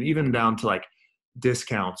them. I mean, even down to like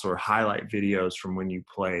discounts or highlight videos from when you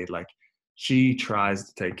played. Like she tries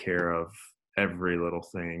to take care of every little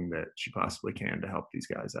thing that she possibly can to help these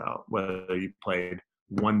guys out, whether you played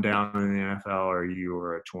one down in the NFL or you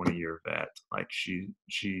were a 20-year vet. Like she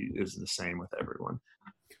is the same with everyone.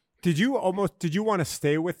 Did you want to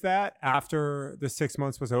stay with that after the 6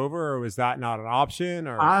 months was over, or was that not an option?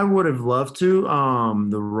 Or I would have loved to.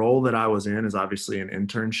 The role that I was in is obviously an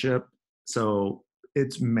internship, so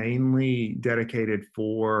it's mainly dedicated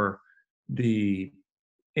for the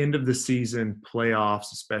end of the season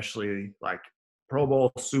playoffs, especially like Pro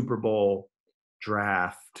Bowl, Super Bowl,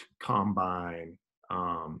 draft, combine,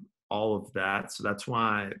 all of that. So that's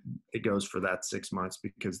why it goes for that 6 months,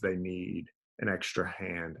 because they need an extra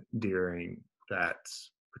hand during that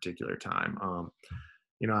particular time.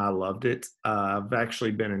 I loved it. I've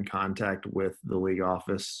actually been in contact with the league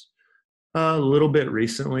office a little bit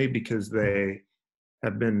recently because they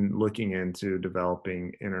have been looking into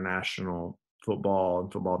developing international football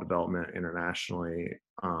and football development internationally,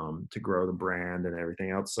 to grow the brand and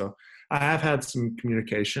everything else. So I have had some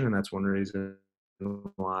communication, and that's one reason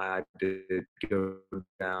why I did go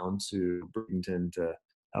down to Bradenton to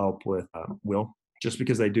help with Will, just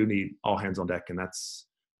because they do need all hands on deck. And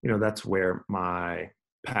that's where my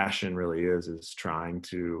passion really is trying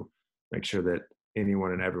to make sure that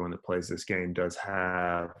anyone and everyone that plays this game does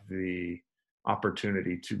have the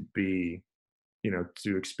opportunity to be,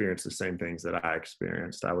 to experience the same things that I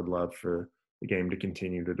experienced. I would love for the game to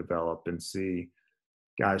continue to develop and see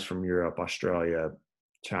guys from Europe, Australia,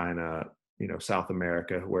 China, South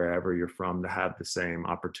America, wherever you're from, to have the same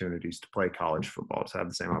opportunities to play college football, to have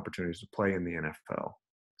the same opportunities to play in the NFL.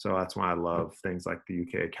 So that's why I love things like the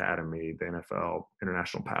UK Academy, the NFL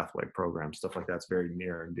International Pathway Program, stuff like that's very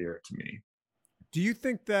near and dear to me. do you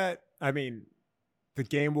think that, I mean, the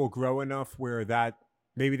game will grow enough where that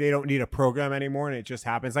maybe they don't need a program anymore and it just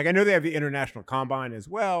happens? Like, I know they have the international combine as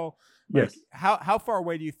well. Like, Yes. how far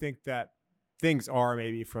away do you think that things are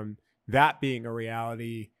maybe from that being a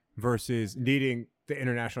reality versus needing the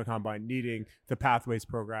international combine, needing the pathways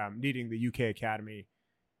program, needing the UK Academy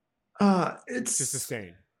It's to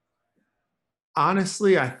sustain?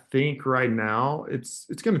 honestly, I think right now it's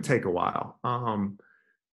going to take a while.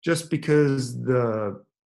 Just because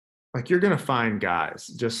like you're going to find guys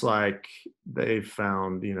just like they've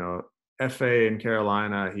found, FA in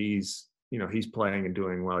Carolina. He's playing and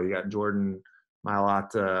doing well. You got Jordan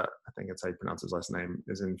Mailata, I think that's how you pronounce his last name,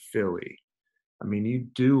 is in Philly. I mean, you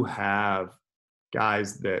do have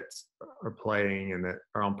guys that are playing and that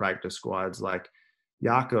are on practice squads. Like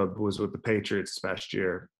Jakob was with the Patriots past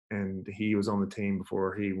year, and he was on the team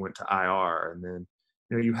before he went to IR. And then,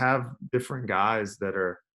 you have different guys that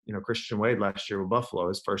are, Christian Wade last year with Buffalo,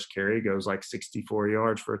 his first carry goes like 64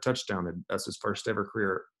 yards for a touchdown. And that's his first ever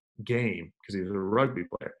career game because he was a rugby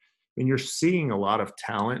player. And you're seeing a lot of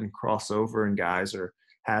talent and crossover, and guys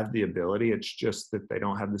have the ability. It's just that they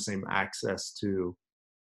don't have the same access to,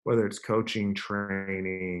 whether it's coaching,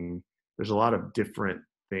 training. There's a lot of different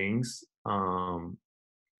things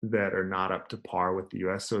that are not up to par with the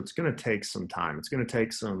U.S. So it's going to take some time. It's going to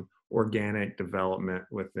take some organic development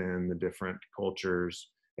within the different cultures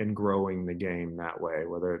and growing the game that way,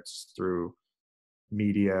 whether it's through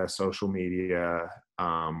media, social media,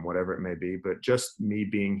 whatever it may be. But just me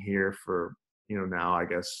being here for, now I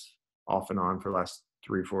guess off and on for the last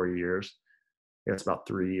 3-4 years, I guess about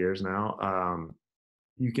 3 years now,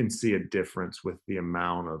 you can see a difference with the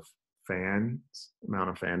amount of fandom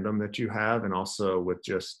that you have, and also with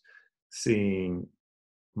just seeing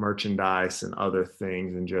merchandise and other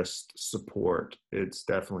things and just support. It's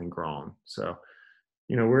definitely grown. So,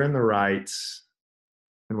 we're in the right,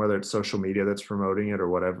 and whether it's social media that's promoting it or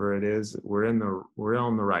whatever it is, we're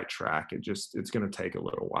on the right track. It's going to take a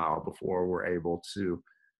little while before we're able to,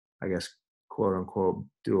 I guess, quote unquote,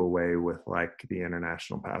 do away with like the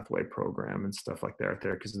international pathway program and stuff like that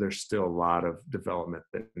there, because there's still a lot of development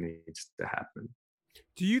that needs to happen.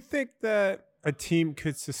 Do you think that a team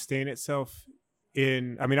could sustain itself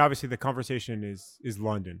I mean, obviously the conversation is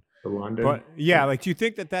London. London. But yeah, like, do you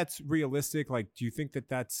think that that's realistic? Like, do you think that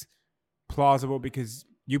that's plausible? Because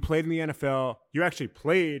you played in the NFL. You actually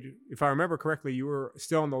played, if I remember correctly, you were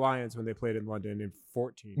still in the Lions when they played in London in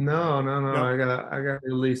 2014. No. I got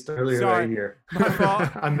released earlier that year. My fault.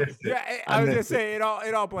 I missed it. Yeah, I was gonna say it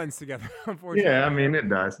all blends together, unfortunately. Yeah, I mean it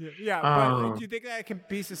does. Yeah, but do you think that can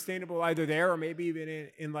be sustainable either there or maybe even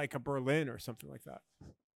in like a Berlin or something like that?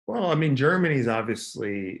 Well, I mean, Germany and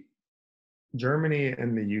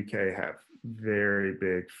the UK have very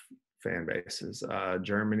big fan bases.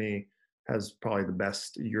 Germany has probably the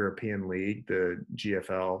best European league. The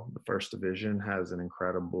GFL, the first division, has an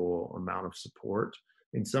incredible amount of support.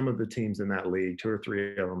 And some of the teams in that league, 2 or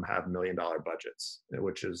 3 of them have $1 million budgets,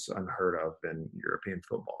 which is unheard of in European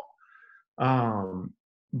football.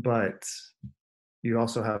 But you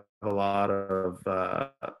also have a lot of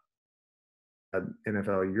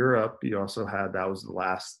NFL Europe. You also had, that was the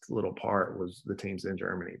last little part, was the teams in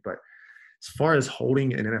Germany. But as far as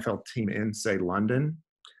holding an NFL team in, say, London,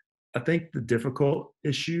 I think the difficult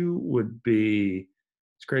issue would be,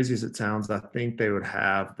 as crazy as it sounds, I think they would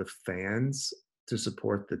have the fans to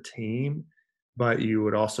support the team, but you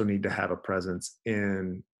would also need to have a presence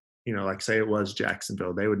in, like say it was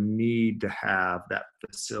Jacksonville, they would need to have that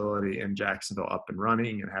facility in Jacksonville up and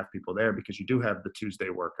running and have people there, because you do have the Tuesday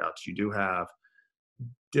workouts, you do have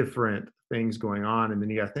different things going on. And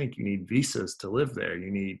then I think you need visas to live there.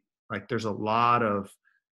 You need, like, there's a lot of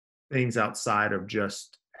things outside of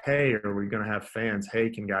just, hey, are we going to have fans? Hey,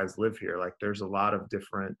 can guys live here? Like, there's a lot of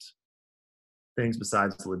different things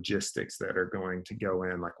besides logistics that are going to go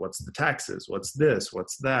in. Like, what's the taxes? What's this?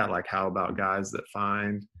 What's that? Like, how about guys that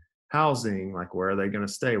find housing? Like, where are they going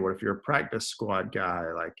to stay? What if you're a practice squad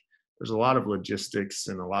guy? Like, there's a lot of logistics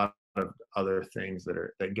and a lot of other things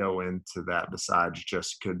that go into that besides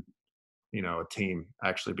just, could, a team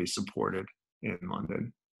actually be supported in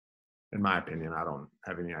London? In my opinion, I don't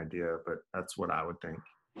have any idea, but that's what I would think.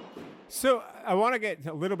 So I want to get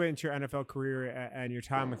a little bit into your NFL career and your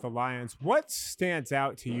time with the Lions. What stands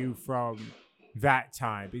out to you from that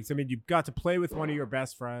time? Because, I mean, you got to play with one of your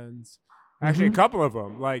best friends, actually a couple of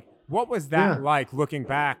them. Like, what was that like looking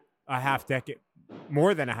back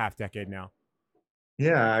more than a half decade now?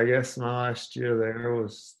 Yeah, I guess my last year there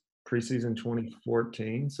was preseason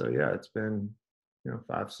 2014. So yeah, it's been,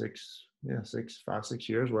 5, 6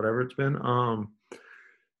 years, whatever it's been.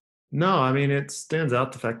 No, I mean, it stands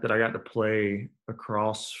out the fact that I got to play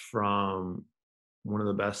across from one of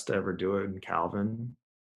the best to ever do it in Calvin.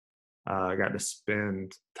 I got to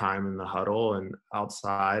spend time in the huddle and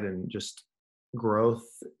outside, and just growth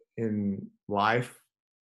in life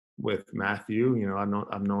with Matthew.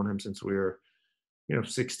 I've known him since we were,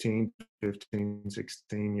 16, 15,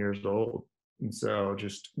 16 years old. And so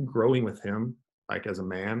just growing with him, like as a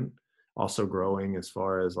man, also growing as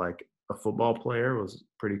far as like a football player, was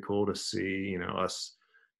pretty cool to see, us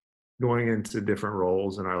going into different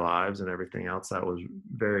roles in our lives and everything else. That was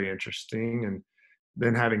very interesting. And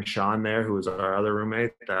then having Sean there, who was our other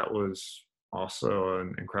roommate, that was also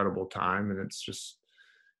an incredible time. And it's just,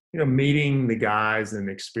 meeting the guys and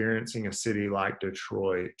experiencing a city like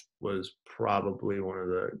Detroit was probably one of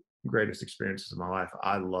the greatest experiences of my life.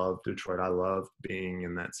 I love Detroit. I love being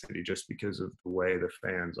in that city just because of the way the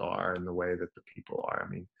fans are and the way that the people are. I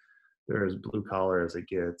mean, they're as blue collar as it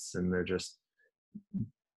gets, and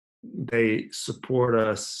they support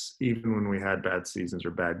us even when we had bad seasons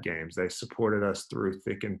or bad games. They supported us through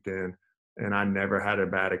thick and thin, and I never had a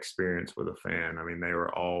bad experience with a fan. I mean, they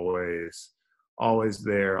were always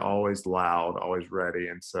there, always loud, always ready.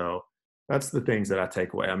 And so that's the things that I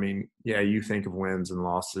take away. I mean, yeah, you think of wins and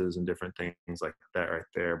losses and different things like that right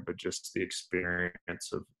there, but just the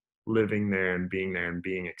experience of living there and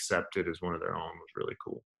being accepted as one of their own was really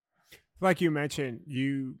cool. Like you mentioned,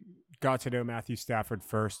 you got to know Matthew Stafford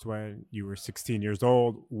first when you were 16 years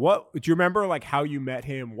old. What do you remember, like how you met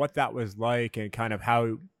him, what that was like, and kind of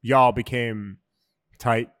how y'all became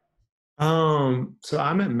tight? So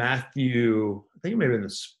I met Matthew, I think maybe in the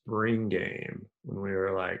spring game when we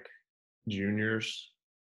were like juniors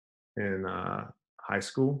in high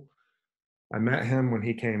school. I met him when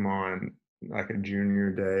he came on like a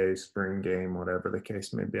junior day, spring game, whatever the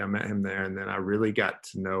case may be. I met him there, and then I really got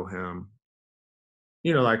to know him.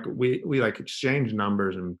 Like we like exchanged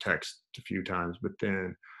numbers and text a few times, but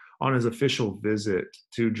then on his official visit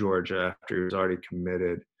to Georgia after he was already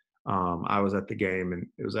committed, I was at the game, and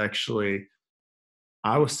it was actually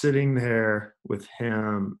I was sitting there with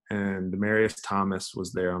him, and Demarius Thomas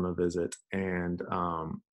was there on a visit, and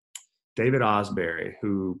David Osbury,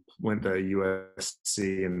 who went to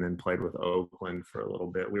USC and then played with Oakland for a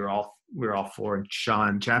little bit. We were all four, and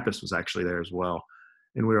Sean Chappis was actually there as well.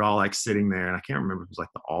 And we were all like sitting there, and I can't remember if it was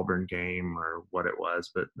like the Auburn game or what it was,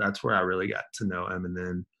 but that's where I really got to know him. And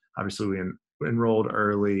then obviously we enrolled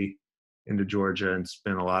early into Georgia and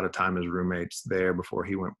spent a lot of time as roommates there before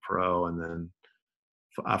he went pro. And then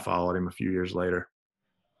I followed him a few years later.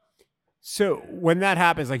 So when that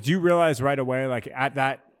happens, like, do you realize right away, like at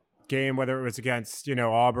that game, whether it was against,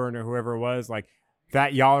 Auburn or whoever it was, like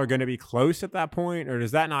that y'all are going to be close at that point, or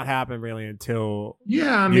does that not happen really until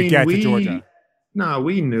Yeah, I you mean, get to Georgia?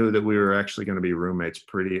 we knew that we were actually going to be roommates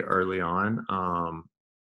pretty early on.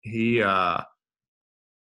 He,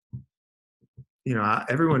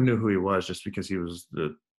 everyone knew who he was just because he was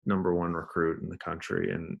the number one recruit in the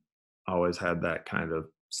country and always had that kind of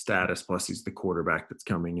status. Plus, he's the quarterback that's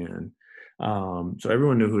coming in. So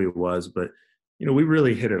everyone knew who he was, but we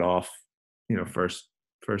really hit it off.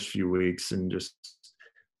 First few weeks, and just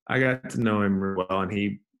I got to know him real well, and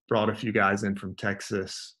he brought a few guys in from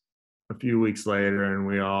Texas a few weeks later, and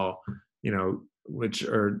we all, he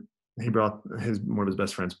brought one of his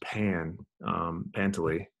best friends,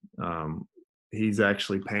 Pantley. He's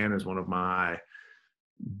actually Pan is one of my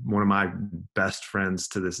best friends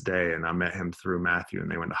to this day, and I met him through Matthew,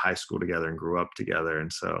 and they went to high school together and grew up together.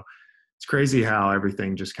 And so it's crazy how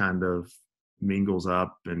everything just kind of mingles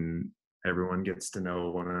up and everyone gets to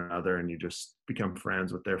know one another, and you just become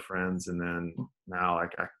friends with their friends. And then now,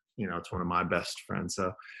 like, it's one of my best friends.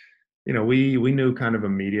 So, we knew kind of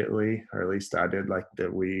immediately, or at least I did, like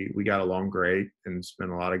that we got along great and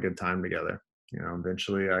spent a lot of good time together.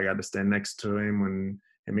 Eventually I got to stand next to him when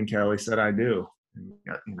him and Kelly said I do, and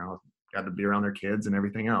got to be around their kids and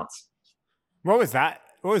everything else. What was that?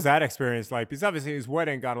 What was that experience like? Because obviously his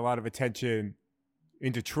wedding got a lot of attention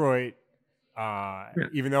in Detroit, Yeah.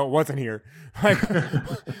 even though it wasn't here. Like,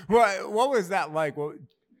 what was that like? Well,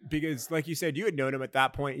 because like you said, you had known him at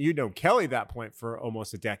that point. You'd known Kelly at that point for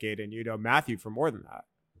almost a decade, and you know Matthew for more than that.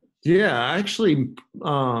 Yeah, actually,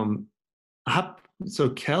 so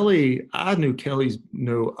Kelly, I knew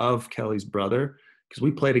of Kelly's brother because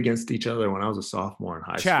we played against each other when I was a sophomore in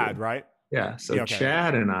high school. Chad, right? Yeah, so Yeah, okay.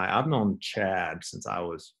 Chad and I've known Chad since I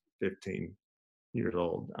was 15 years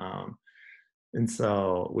old. And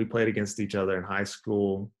so we played against each other in high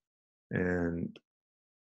school. And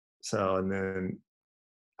then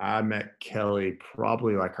I met Kelly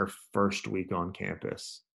probably like her first week on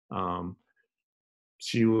campus.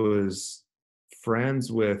 She was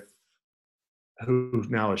friends with who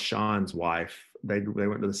now is Sean's wife. They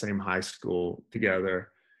went to the same high school together,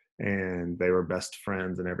 and they were best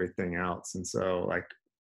friends and everything else. And so, like,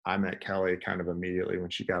 I met Kelly kind of immediately when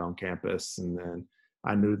she got on campus, and then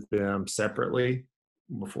I knew them separately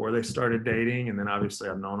before they started dating, and then obviously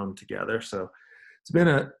I've known them together. So it's been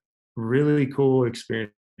a really cool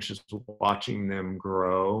experience just watching them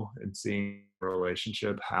grow and seeing the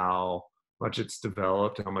relationship, how much it's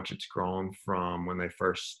developed, how much it's grown from when they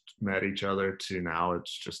first met each other to now.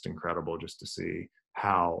 It's just incredible just to see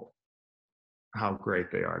how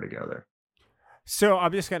great they are together. So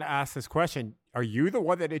I'm just going to ask this question. Are you the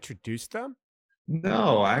one that introduced them?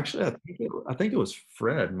 No, actually, I think it was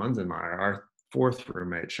Fred Munzenmeyer, our fourth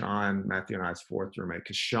roommate, Sean, Matthew and I's fourth roommate,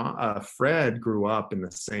 because Fred grew up in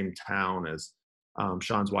the same town as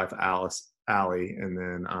Sean's wife, Allie, and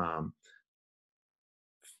then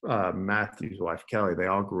Matthew's wife, Kelly. They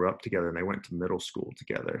all grew up together and they went to middle school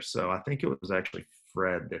together. So I think it was actually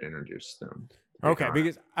Fred that introduced them. Okay,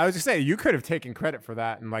 because I was just saying you could have taken credit for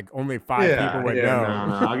that, and like only 5 people would Yeah, know.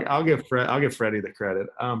 no. I'll give Freddie the credit.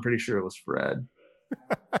 I'm pretty sure it was Fred.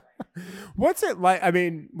 What's it like? I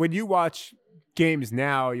mean, when you watch games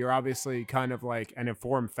now, you're obviously kind of like an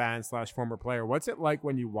informed fan slash former player. What's it like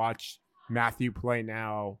when you watch Matthew play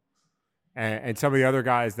now, and some of the other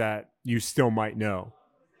guys that you still might know?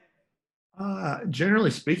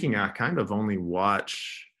 Generally speaking, I kind of only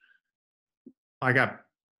watch. I got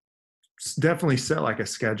definitely set like a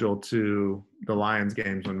schedule to the Lions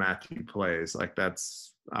games when Matthew plays. Like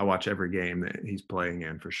I watch every game that he's playing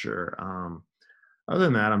in for sure. Other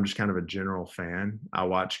than that, I'm just kind of a general fan. I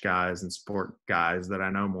watch guys and support guys that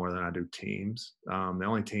I know more than I do teams. The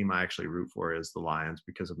only team I actually root for is the Lions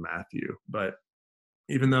because of Matthew. But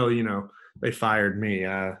even though they fired me,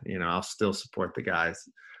 I'll still support the guys.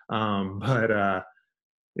 But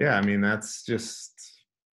yeah, I mean I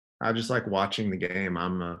just like watching the game.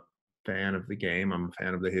 I'm a fan of the game. I'm a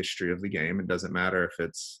fan of the history of the game. It doesn't matter if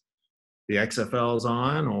it's the XFL's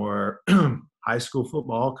on or high school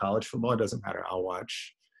football, college football. It doesn't matter. I'll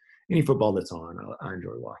watch any football that's on. I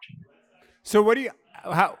enjoy watching it. So what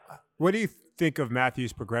do you think of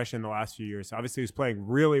Matthew's progression in the last few years? Obviously, he's playing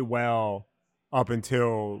really well up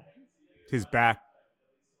until his back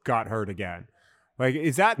got hurt again. Like,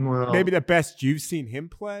 is that maybe Well, the best you've seen him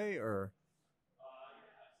play, or?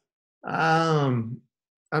 um,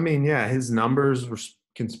 I mean, yeah, his numbers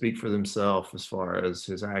can speak for themselves as far as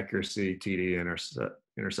his accuracy, TD,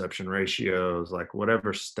 interception ratios, like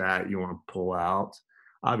whatever stat you want to pull out.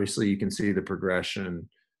 Obviously, you can see the progression.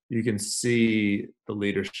 You can see the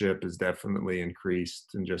leadership is definitely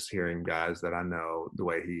increased, and just hearing guys that I know the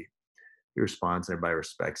way he responds, everybody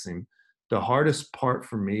respects him. The hardest part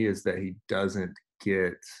for me is that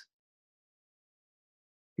get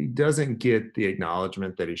he doesn't get the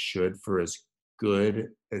acknowledgement that he should for as good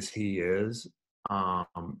as he is.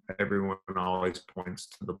 Everyone always points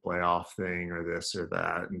to the playoff thing or this or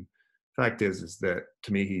that. And fact is that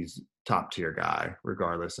to me, he's top tier guy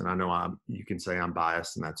regardless. And I know you can say I'm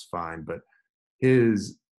biased and that's fine, but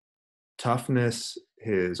his toughness,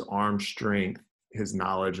 his arm strength, his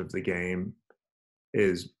knowledge of the game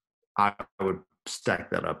I would stack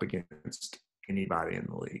that up against anybody in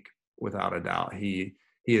the league without a doubt. He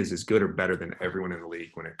is as good or better than everyone in the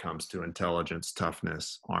league when it comes to intelligence,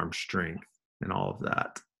 toughness, arm strength, and all of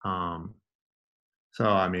that. So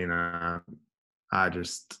I mean, I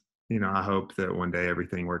just I hope that one day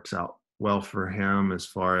everything works out well for him as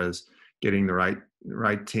far as getting the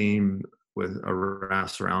right team around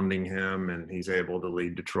surrounding him, and he's able to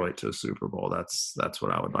lead Detroit to a Super Bowl. That's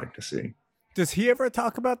what I would like to see. Does he ever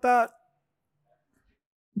talk about that?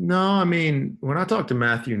 No, I mean, when I talk to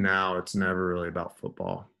Matthew now, it's never really about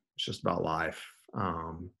football. It's just about life.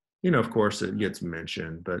 Of course it gets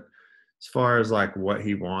mentioned, but as far as like what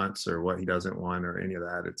he wants or what he doesn't want or any of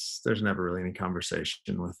that, there's never really any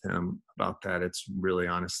conversation with him about that. It's really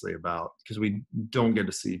honestly about, because we don't get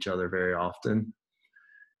to see each other very often.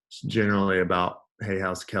 It's generally about, hey,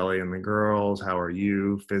 how's Kelly and the girls? How are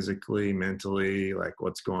you physically, mentally? Like,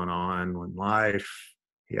 what's going on with life?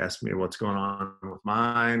 He asked me what's going on with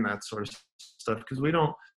mine, that sort of stuff, because we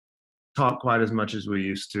don't talk quite as much as we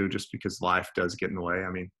used to just because life does get in the way. I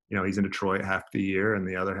mean, he's in Detroit half the year and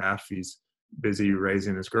the other half he's busy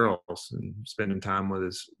raising his girls and spending time with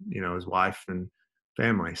his wife and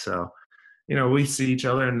family. So, we see each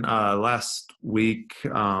other. And last week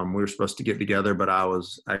we were supposed to get together, but I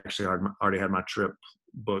was actually already had my trip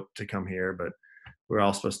booked to come here, but we were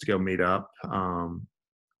all supposed to go meet up.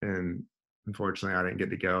 And unfortunately, I didn't get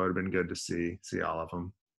to go. It'd have been good to see all of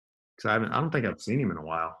them because I don't think I've seen him in a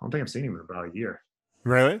while. I don't think I've seen him in about a year.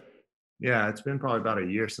 Really? Yeah, it's been probably about a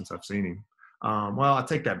year since I've seen him. Well, I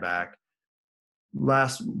take that back.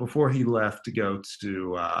 Before he left to go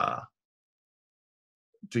to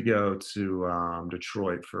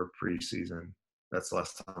Detroit for preseason, that's the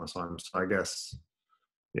last time I saw him. So I guess,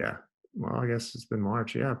 yeah. Well, I guess it's been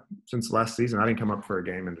March. Yeah, since last season, I didn't come up for a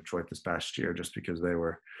game in Detroit this past year just because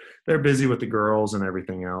they're busy with the girls and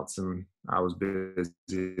everything else, and I was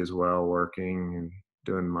busy as well working and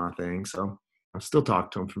doing my thing. So I still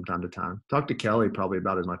talk to him from time to time. Talk to Kelly probably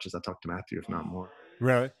about as much as I talk to Matthew, if not more.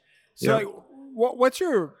 Really? So, like, Yep. what's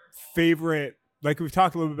your favorite? Like, we've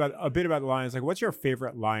talked a bit about the Lions. Like, what's your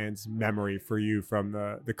favorite Lions memory for you from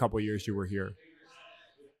the couple years you were here?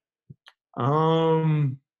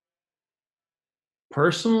 Um,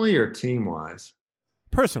 Personally or team wise?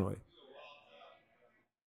 Personally.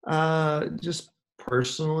 Just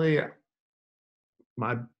personally,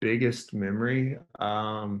 my biggest memory,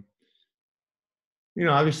 obviously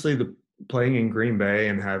the playing in Green Bay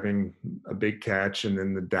and having a big catch, and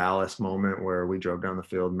then the Dallas moment where we drove down the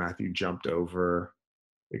field, Matthew jumped over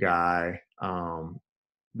the guy, the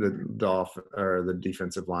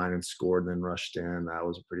defensive line and scored, and then rushed in. That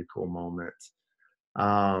was a pretty cool moment.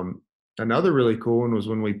 Um, Another really cool one was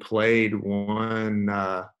when we played one.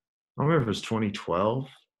 I don't remember if it was 2012,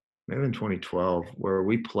 maybe in 2012, where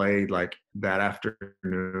we played like that afternoon,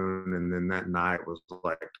 and then that night was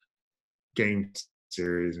like game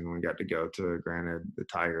series, and we got to go to. Granted, the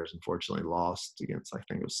Tigers unfortunately lost against, I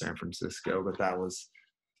think it was San Francisco, but that was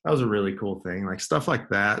a really cool thing. Like stuff like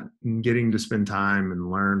that, and getting to spend time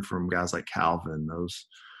and learn from guys like Calvin.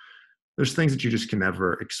 There's things that you just can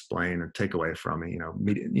never explain or take away from it.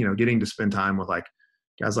 Getting to spend time with like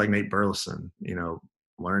guys like Nate Burleson.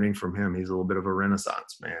 Learning from him. He's a little bit of a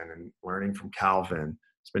renaissance man, and learning from Calvin.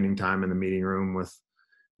 Spending time in the meeting room with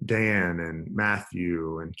Dan and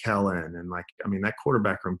Matthew and Kellen, and that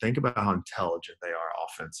quarterback room. Think about how intelligent they are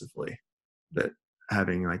offensively. That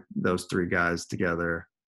having like those three guys together,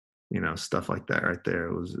 stuff like that right there,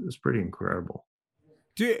 it was pretty incredible.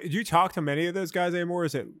 Do you talk to many of those guys anymore? Or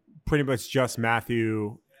is it pretty much just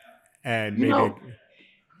Matthew and You maybe? know,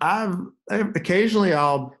 I've occasionally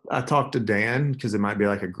I talk to Dan because it might be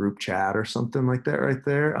like a group chat or something like that right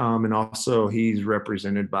there. And also he's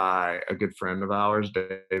represented by a good friend of ours,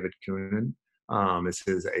 David Coonan, is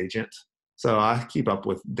his agent. So I keep up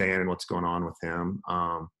with Dan and what's going on with him.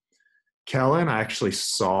 Kellen, I actually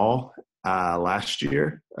saw last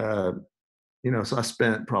year. So I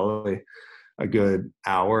spent probably a good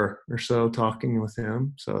hour or so talking with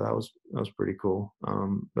him. So that was pretty cool.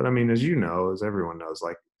 But I mean, as everyone knows,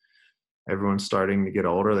 like everyone's starting to get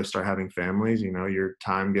older, they start having families. Your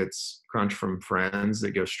time gets crunched from friends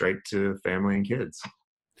that go straight to family and kids.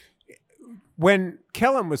 When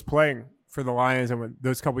Kellen was playing for the Lions and when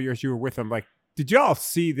those couple years you were with him, like, did y'all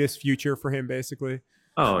see this future for him basically?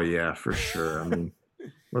 Oh yeah, for sure. I mean,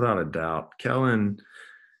 without a doubt. Kellen,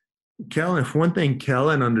 if one thing,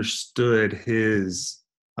 Kellen understood his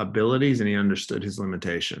abilities and he understood his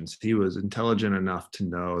limitations. He was intelligent enough to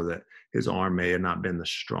know that his arm may have not been the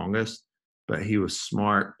strongest, but he was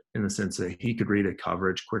smart in the sense that he could read a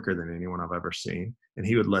coverage quicker than anyone I've ever seen. And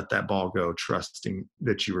he would let that ball go, trusting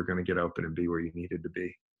that you were going to get open and be where you needed to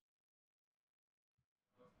be.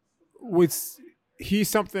 Was he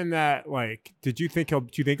something that, like, do you think he'll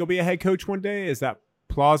be a head coach one day? Is that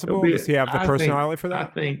plausible? Does he have the personality for I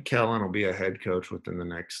that? think Kellen will be a head coach within the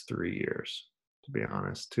next 3 years, to be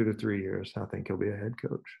honest. 2 to 3 years, I think he'll be a head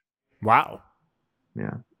coach. Wow.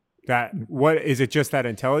 Yeah. What is it, just that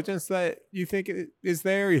intelligence that you think is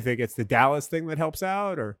there? You think it's the Dallas thing that helps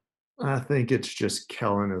out, or? I think it's just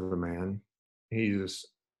Kellen as a man. He's as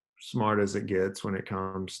smart as it gets when it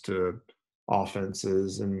comes to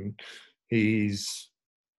offenses, and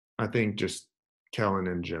I think, just Kellen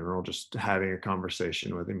in general, just having a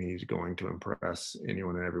conversation with him, he's going to impress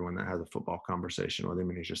anyone and everyone that has a football conversation with him,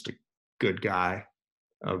 and he's just a good guy,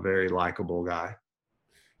 a very likable guy.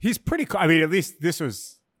 He's pretty. I mean, at least this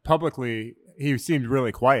was publicly. He seemed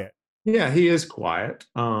really quiet. Yeah, he is quiet,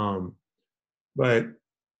 but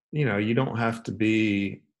you don't have to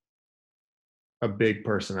be a big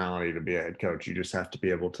personality to be a head coach. You just have to be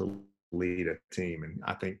able to lead a team, and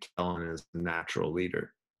I think Kellen is a natural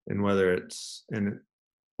leader. And whether it's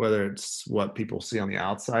what people see on the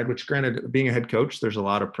outside, which granted, being a head coach, there's a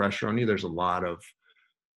lot of pressure on you. There's a lot of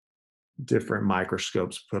different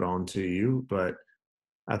microscopes put onto you, but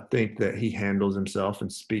I think that he handles himself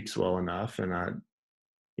and speaks well enough. And I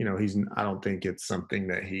don't think it's something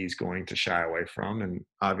that he's going to shy away from. And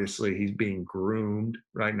obviously he's being groomed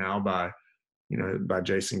right now by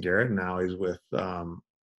Jason Garrett. And now he's with,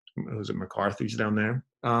 who's it, McCarthy's down there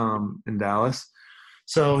in Dallas.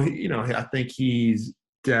 So, I think he's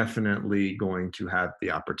definitely going to have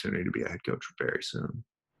the opportunity to be a head coach very soon.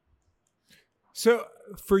 So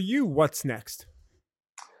for you, what's next?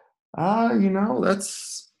 I'm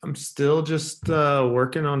still just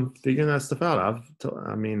working on figuring that stuff out.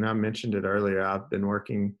 I mentioned it earlier.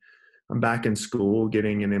 I'm back in school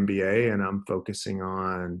getting an MBA, and I'm focusing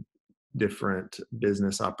on different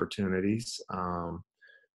business opportunities.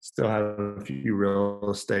 Still have a few real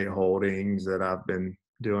estate holdings that I've been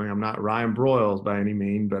doing. I'm not Ryan Broyles by any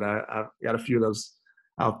mean, but I've got a few of those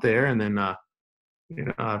out there. And then,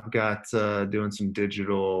 I've got doing some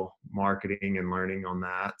digital marketing and learning on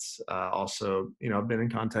that. Also, I've been in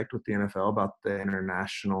contact with the NFL about the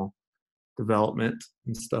international development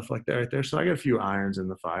and stuff like that right there. So I got a few irons in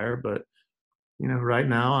the fire, but right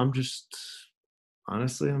now I'm just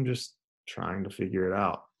trying to figure it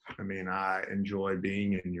out. I mean, I enjoy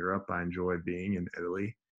being in Europe. I enjoy being in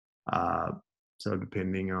Italy. Uh, so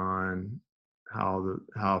depending on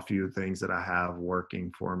how few things that I have working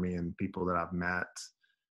for me and people that I've met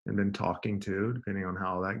and been talking to, depending on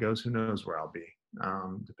how that goes, who knows where I'll be.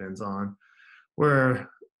 Depends on where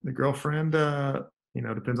the girlfriend,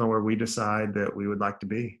 depends on where we decide that we would like to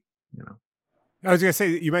be, you know. I was going to say,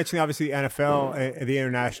 you mentioned obviously the NFL and the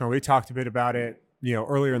international. We talked a bit about it,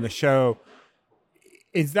 earlier in the show.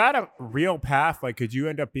 Is that a real path? Like, could you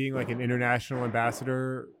end up being like an international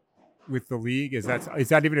ambassador with the league? Is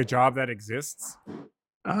that even a job that exists?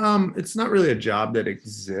 It's not really a job that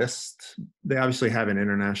exists. They obviously have an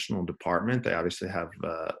international department. They obviously have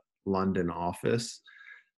a London office.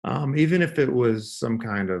 Even if it was some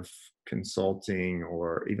kind of consulting,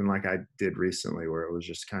 or even like I did recently, where it was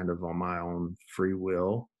just kind of on my own free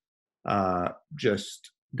will,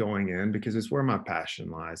 just going in because it's where my passion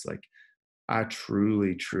lies. Like, I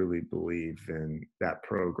truly, truly believe in that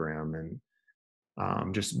program, and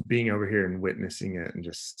just being over here and witnessing it and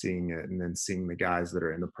just seeing it, and then seeing the guys that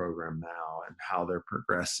are in the program now and how they're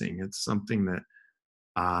progressing. It's something that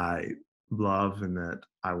I love and that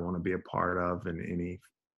I want to be a part of in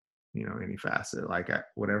any facet. Like,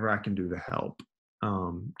 whatever I can do to help,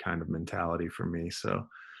 kind of mentality for me. So,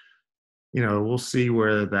 we'll see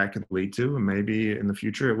where that could lead to. And maybe in the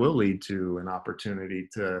future, it will lead to an opportunity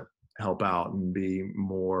to help out and be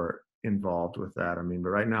more involved with that. I mean, but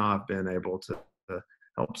right now I've been able to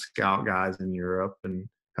help scout guys in Europe and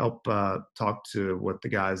help talk to what the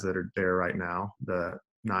guys that are there right now, the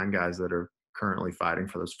 9 guys that are currently fighting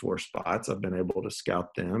for those 4 spots. I've been able to scout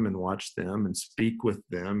them and watch them and speak with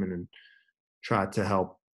them and try to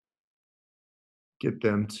help get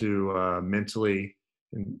them to mentally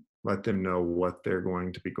and let them know what they're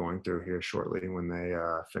going to be going through here shortly when they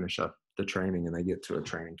finish up the training and they get to a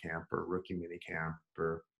training camp or rookie mini camp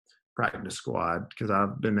or practice squad. Because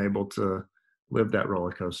I've been able to live that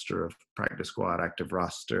roller coaster of practice squad, active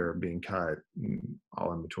roster, being cut, and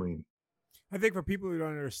all in between. I think for people who don't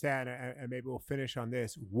understand, and maybe we'll finish on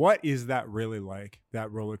this, what is that really like,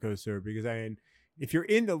 that roller coaster? Because I mean, if you're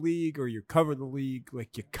in the league or you cover the league,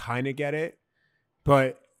 like, you kind of get it.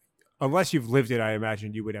 But unless you've lived it, I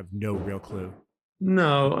imagine you would have no real clue.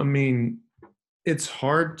 No, I mean, it's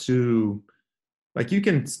hard to, like, you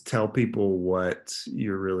can tell people what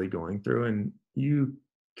you're really going through, and you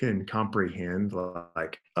can comprehend,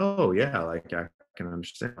 like, oh yeah, like, I can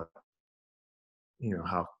understand,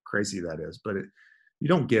 how crazy that is. But you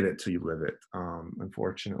don't get it till you live it,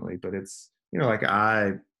 unfortunately. But it's, like,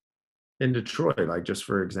 I in Detroit, like, just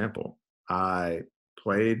for example, I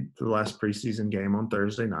played the last preseason game on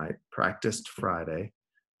Thursday night, practiced Friday.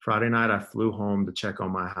 Friday night, I flew home to check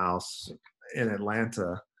on my house in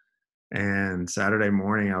Atlanta. And Saturday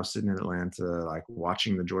morning, I was sitting in Atlanta, like,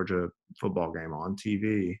 watching the Georgia football game on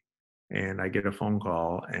TV. And I get a phone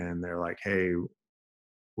call, and they're like, "Hey,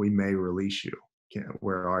 we may release you.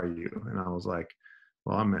 Where are you?" And I was like,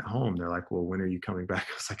 "Well, I'm at home." They're like, "Well, when are you coming back?"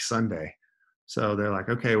 I was like, "Sunday." So they're like,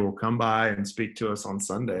 "Okay, well, come by and speak to us on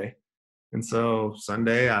Sunday." And so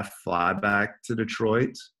Sunday, I fly back to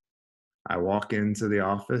Detroit. I walk into the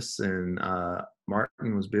office, and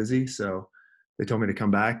Martin was busy. So they told me to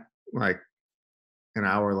come back like an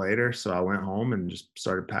hour later. So I went home and just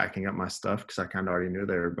started packing up my stuff because I kind of already knew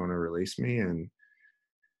they were going to release me. And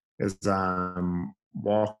as I'm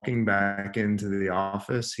walking back into the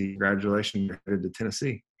office, congratulations, you're headed to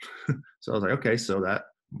Tennessee. So I was like, okay, so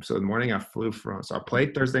the morning I so I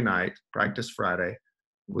played Thursday night, practiced Friday,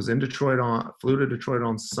 flew to Detroit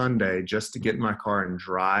on Sunday just to get in my car and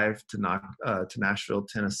drive to Nashville,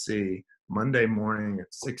 Tennessee. Monday morning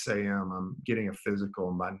at 6 a.m., I'm getting a physical,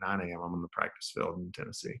 and by 9 a.m., I'm on the practice field in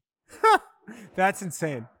Tennessee. That's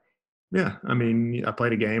insane. Yeah, I mean, I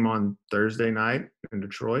played a game on Thursday night in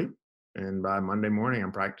Detroit, and by Monday morning,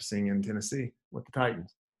 I'm practicing in Tennessee with the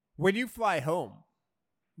Titans. When you fly home,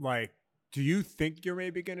 like, do you think you're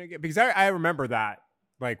maybe going to get, because I remember that,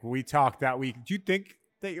 like, we talked that week. Do you think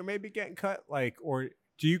that you're maybe getting cut? Like, or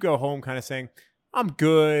do you go home kind of saying, I'm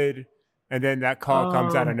good, and then that call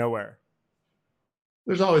comes out of Um, nowhere?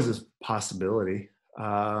 there's always this possibility.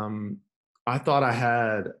 I thought I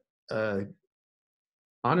had a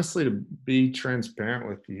honestly, to be transparent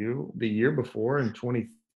with you, the year before in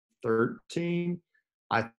 2013,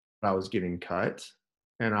 I thought I was getting cut,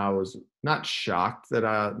 and I was not shocked that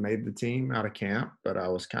I made the team out of camp, but I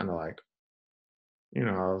was kinda like,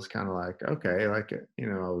 I was kinda like, "Okay," like,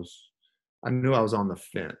 I knew I was on the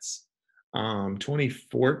fence.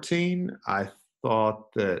 2014, I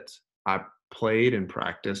thought that I played and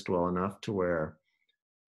practiced well enough to where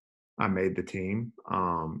I made the team.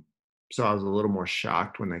 So I was a little more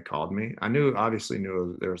shocked when they called me. Obviously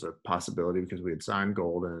knew there was a possibility because we had signed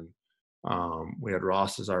Golden. We had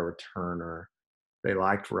Ross as our returner. They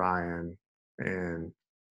liked Ryan and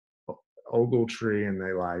Ogletree, and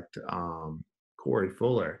they liked Corey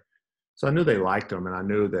Fuller. So I knew they liked them, and I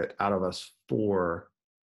knew that out of us four,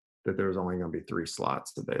 that there was only going to be three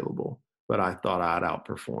slots available. But I thought I'd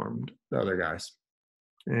outperformed the other guys,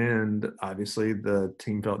 and obviously the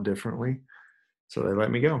team felt differently, so they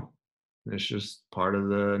let me go. It's just part of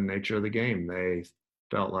the nature of the game. They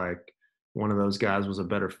felt like one of those guys was a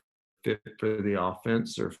better fit for the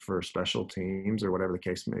offense or for special teams or whatever the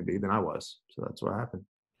case may be than I was. So that's what happened.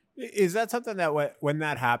 Is that something that when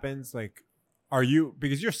that happens, like, are you,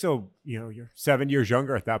 because you're still, you're 7 years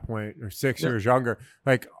younger at that point, or six Yeah. years younger,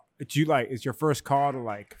 like, do you, like, is your first call to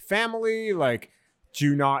like family? Like, do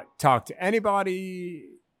you not talk to anybody?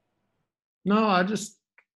 No, I'd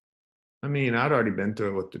already been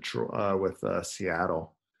through it with Detroit, with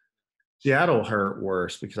Seattle. Seattle hurt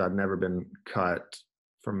worse because I've never been cut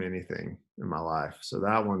from anything in my life. So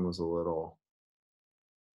that one was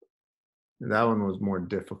more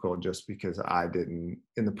difficult just because in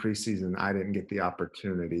the preseason, I didn't get the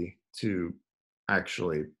opportunity to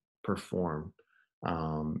actually perform.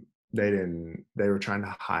 They were trying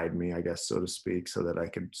to hide me, I guess, so to speak, so that I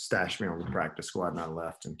could stash me on the practice squad, and I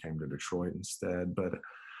left and came to Detroit instead. But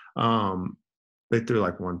they threw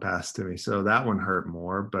like one pass to me. So that one hurt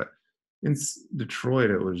more. But in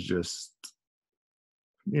Detroit, it was just,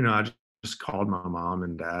 I just called my mom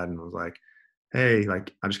and dad and was like, hey,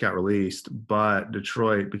 like I just got released, but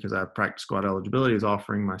Detroit, because I have practice squad eligibility, is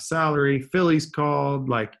offering my salary. Philly's called,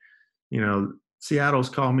 like, Seattle's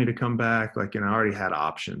called me to come back. Like, I already had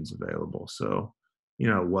options available. So,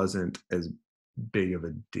 it wasn't as big of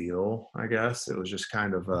a deal, I guess. It was just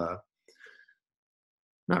kind of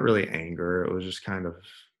not really anger. It was just kind of,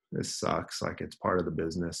 this sucks. Like, it's part of the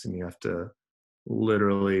business and you have to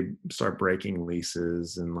literally start breaking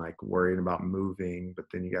leases and like worrying about moving, but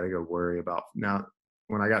then you got to go worry about now.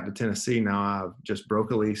 When I got to Tennessee, now I've just broke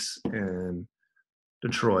a lease in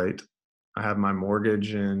Detroit. I have my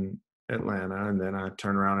mortgage in Atlanta, and then I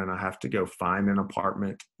turn around and I have to go find an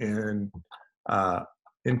apartment in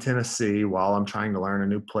Tennessee while I'm trying to learn a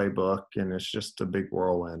new playbook, and it's just a big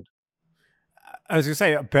whirlwind. I was gonna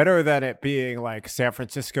say, better than it being like San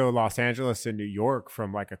Francisco, Los Angeles, and New York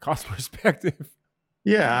from like a cost perspective.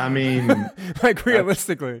 Yeah, I mean, like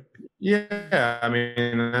realistically. Yeah, I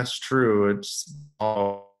mean, that's true. It's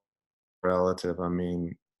all relative. I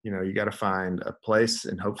mean, you got to find a place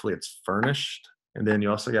and hopefully it's furnished. And then you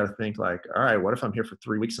also got to think like, all right, what if I'm here for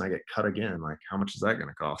 3 weeks and I get cut again? Like, how much is that going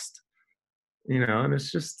to cost? And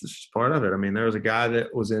it's just part of it. I mean, there was a guy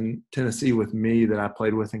that was in Tennessee with me that I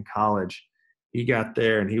played with in college. He got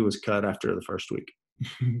there and he was cut after the first week.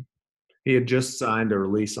 He had just signed a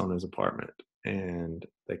release on his apartment and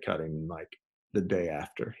they cut him like the day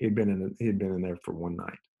after. He had been in there for one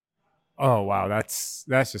night. Oh wow, that's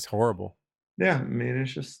just horrible. Yeah, I mean,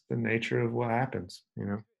 it's just the nature of what happens.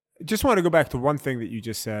 Just want to go back to one thing that you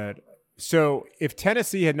just said. So, if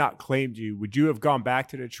Tennessee had not claimed you, would you have gone back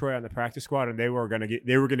to Detroit on the practice squad, and they were going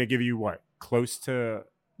to give you what, close to?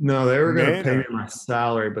 No, they were going to pay or? me my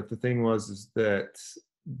salary, but the thing is that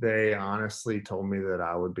they honestly told me that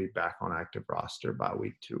I would be back on active roster by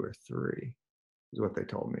week 2 or 3, is what they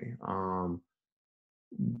told me.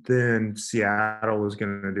 Then Seattle was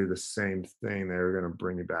going to do the same thing. They were going to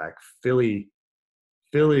bring me back. Philly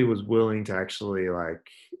was willing to actually like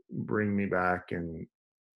bring me back and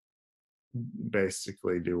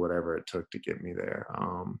basically do whatever it took to get me there.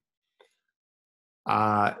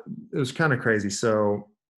 It was kind of crazy. So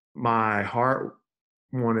my heart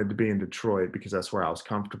wanted to be in Detroit because that's where I was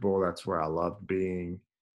comfortable. That's where I loved being.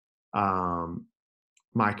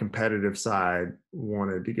 My competitive side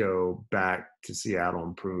wanted to go back to Seattle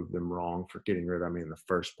and prove them wrong for getting rid of me in the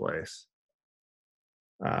first place.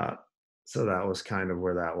 So that was kind of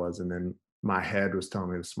where that was. And then my head was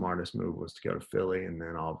telling me the smartest move was to go to Philly. And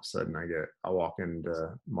then all of a sudden I walk into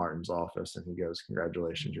Martin's office and he goes,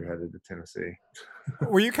 "Congratulations, you're headed to Tennessee."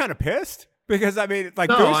 Were you kind of pissed? Because I mean, like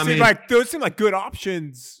No, those seem like good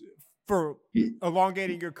options for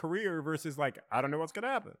elongating your career versus like, I don't know what's going to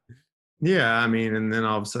happen. Yeah, I mean, and then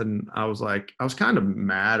all of a sudden I was kind of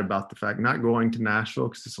mad about the fact not going to Nashville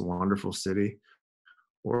because it's a wonderful city,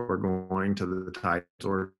 or going to the Titans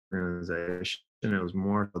organization. It was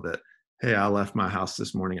more so that, hey, I left my house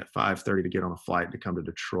this morning at 5:30 to get on a flight to come to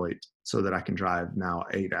Detroit so that I can drive now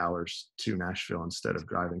 8 hours to Nashville instead of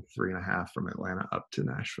driving 3.5 from Atlanta up to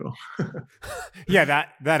Nashville. Yeah,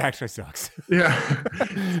 that actually sucks. Yeah.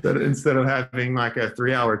 Instead of having like a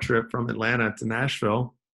 3-hour trip from Atlanta to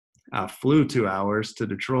Nashville, I flew 2 hours to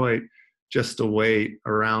Detroit just to wait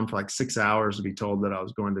around for like 6 hours to be told that I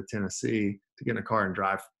was going to Tennessee to get in a car and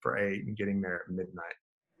drive for 8 and getting there at midnight.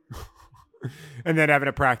 And then having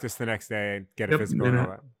to practice the next day and get a physical and all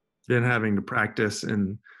that. Then having to practice.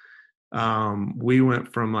 And we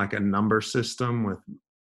went from like a number system with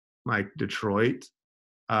like Detroit.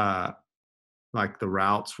 Like the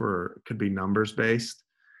routes could be numbers based.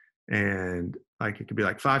 And like it could be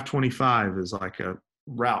like 525 is like a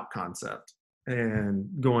route concept. And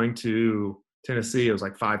going to Tennessee, it was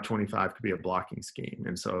like 525 could be a blocking scheme.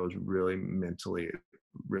 And so it was really mentally,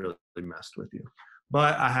 really messed with you.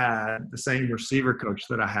 But I had the same receiver coach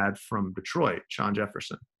that I had from Detroit, Sean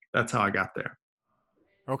Jefferson. That's how I got there.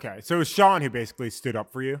 Okay. So it was Sean who basically stood up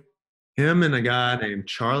for you? Him and a guy named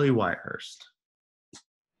Charlie Whitehurst.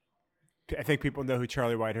 I think people know who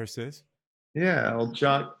Charlie Whitehurst is. Yeah. Well,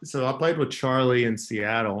 so I played with Charlie in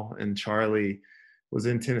Seattle, and Charlie was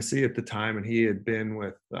in Tennessee at the time, and he had been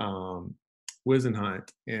with Wisenhunt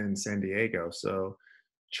in San Diego. So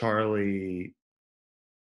Charlie,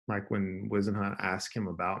 like when Wisenhunt asked him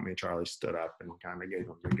about me, Charlie stood up and kind of gave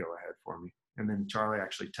him the go ahead for me. And then Charlie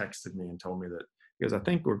actually texted me and told me that, he goes, I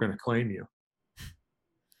think we're going to claim you.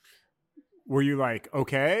 Were you like,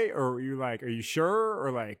 okay? Or were you like, are you sure?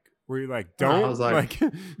 Or like, were you like, don't? No, I was like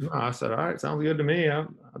no, I said, all right, sounds good to me. I'd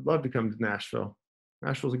love to come to Nashville.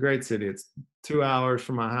 Nashville's a great city. It's 2 hours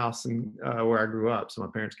from my house and where I grew up, so my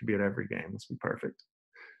parents could be at every game. This would be perfect.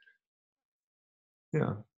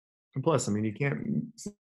 Yeah. And plus, I mean,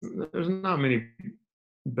 there's not many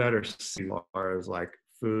better cities as far as like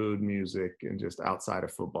food, music, and just outside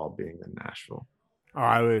of football being in Nashville. Oh,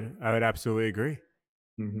 I would absolutely agree.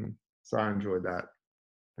 Mm-hmm. So I enjoyed that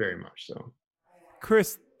very much. So,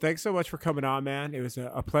 Kris, thanks so much for coming on, man. It was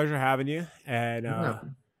a pleasure having you, and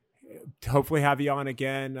hopefully have you on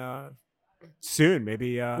again soon.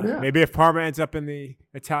 Maybe if Parma ends up in the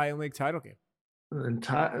Italian League title game. And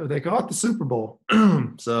they call it the Super Bowl.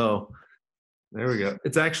 So there we go.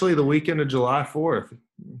 It's actually the weekend of July 4th.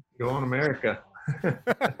 Go on, America.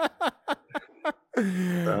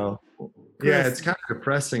 So, yeah, it's kind of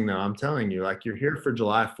depressing though. I'm telling you, like you're here for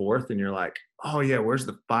July 4th and you're like, oh yeah, where's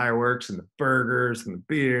the fireworks and the burgers and the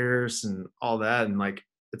beers and all that? And like,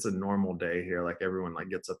 it's a normal day here. Like everyone like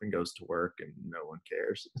gets up and goes to work and no one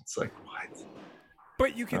cares. It's like, what?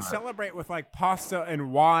 But you can celebrate with like pasta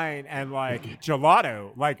and wine and like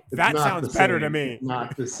gelato. Like that sounds better to me. It's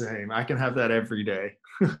not the same. I can have that every day.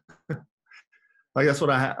 Like that's what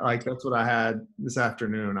I had this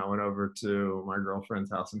afternoon. I went over to my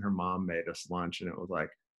girlfriend's house and her mom made us lunch, and it was like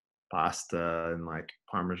pasta and like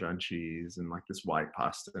Parmesan cheese and like this white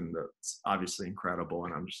pasta, and it's obviously incredible.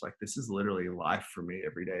 And I'm just like, this is literally life for me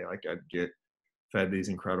every day. Like I'd get fed these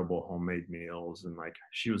incredible homemade meals, and like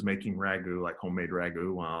she was making ragu, like homemade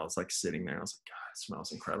ragu, while I was like sitting there. I was like, God, it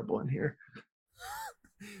smells incredible in here.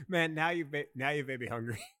 Man, now you've made me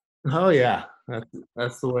hungry. Oh yeah,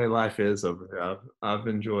 that's the way life is over here. I've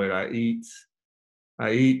enjoyed. I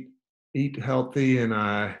eat healthy, and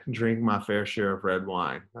I drink my fair share of red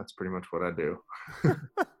wine. That's pretty much what I do.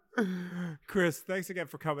 Kris, thanks again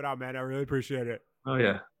for coming on, man. I really appreciate it. Oh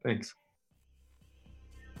yeah, thanks.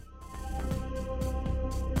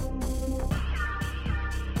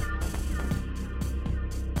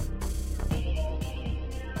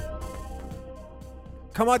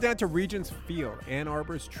 Come on down to Regents Field, Ann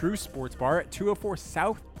Arbor's true sports bar at 204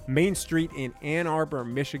 South Main Street in Ann Arbor,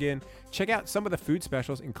 Michigan. Check out some of the food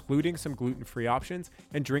specials, including some gluten-free options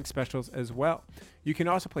and drink specials as well. You can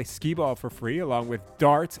also play skee ball for free, along with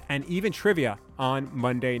darts and even trivia on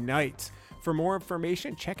Monday nights. For more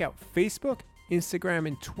information, check out Facebook, Instagram,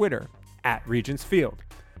 and Twitter at Regents Field.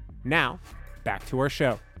 Now, back to our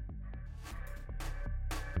show.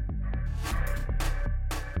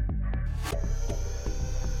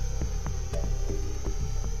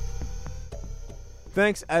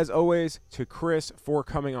 Thanks, as always, to Kris for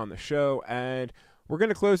coming on the show. And we're going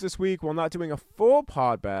to close this week while not doing a full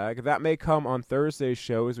pod bag. That may come on Thursday's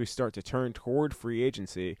show as we start to turn toward free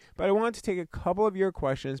agency. But I wanted to take a couple of your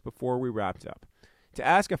questions before we wrapped up. To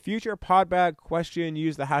ask a future pod bag question,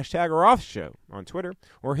 use the hashtag #RothShow on Twitter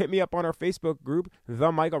or hit me up on our Facebook group,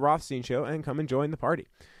 The Michael Rothstein Show, and come and join the party.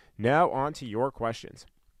 Now on to your questions.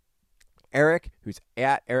 Eric, who's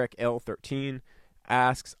at EricL13,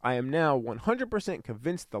 asks, I am now 100%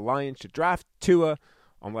 convinced the Lions should draft Tua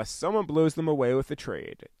unless someone blows them away with a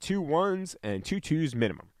trade. 2 1s and 2 2s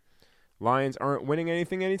minimum. Lions aren't winning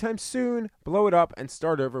anything anytime soon. Blow it up and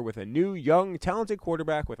start over with a new, young, talented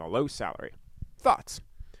quarterback with a low salary. Thoughts?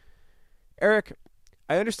 Eric,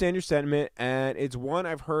 I understand your sentiment, and it's one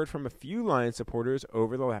I've heard from a few Lions supporters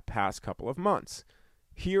over the past couple of months.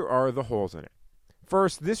 Here are the holes in it.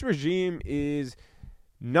 First, this regime is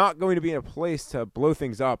not going to be in a place to blow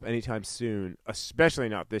things up anytime soon, especially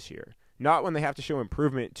not this year. Not when they have to show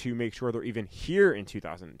improvement to make sure they're even here in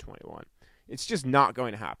 2021. It's just not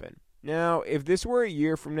going to happen. Now, if this were a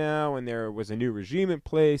year from now and there was a new regime in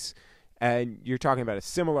place and you're talking about a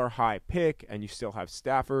similar high pick and you still have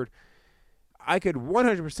Stafford, I could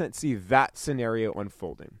 100% see that scenario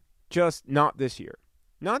unfolding. Just not this year.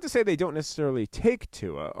 Not to say they don't necessarily take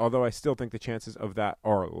Tua, although I still think the chances of that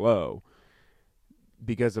are low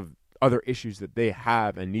because of other issues that they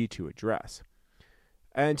have and need to address.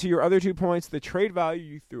 And to your other 2 points, the trade value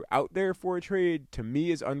you threw out there for a trade, to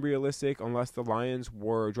me, is unrealistic unless the Lions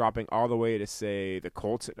were dropping all the way to, say, the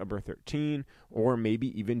Colts at number 13, or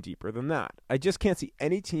maybe even deeper than that. I just can't see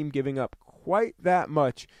any team giving up quite that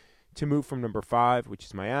much to move from number 5, which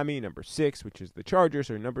is Miami, number 6, which is the Chargers,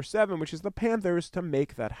 or number 7, which is the Panthers, to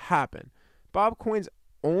make that happen. Bob Quinn's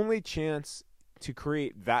only chance to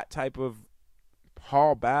create that type of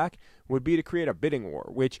haul back would be to create a bidding war,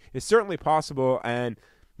 which is certainly possible and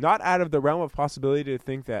not out of the realm of possibility to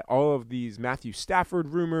think that all of these Matthew Stafford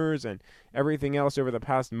rumors and everything else over the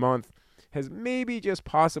past month has maybe just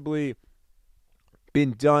possibly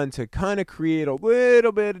been done to kind of create a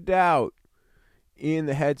little bit of doubt in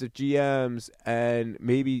the heads of GMs and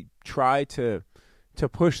maybe try to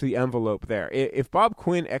push the envelope there. If Bob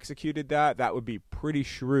Quinn executed that, that would be pretty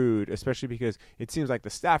shrewd, especially because it seems like the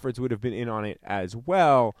Staffords would have been in on it as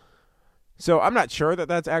well. So I'm not sure that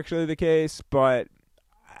that's actually the case, but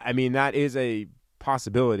I mean, that is a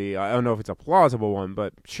possibility. I don't know if it's a plausible one,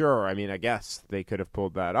 but sure. I mean, I guess they could have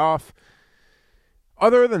pulled that off.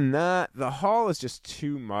 Other than that, the haul is just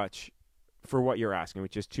too much for what you're asking,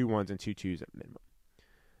 which is 2 1s and 2 2s at minimum.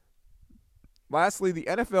 Lastly, the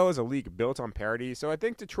NFL is a league built on parity, so I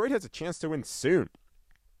think Detroit has a chance to win soon.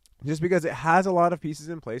 Just because it has a lot of pieces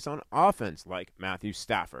in place on offense, like Matthew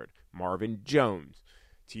Stafford, Marvin Jones,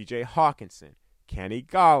 TJ Hawkinson, Kenny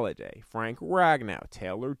Golladay, Frank Ragnow,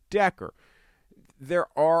 Taylor Decker. There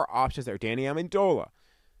are options there. Danny Amendola.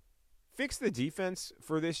 Fix the defense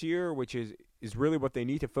for this year, which is really what they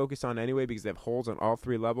need to focus on anyway because they have holes on all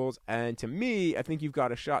 3 levels. And to me, I think you've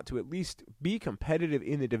got a shot to at least be competitive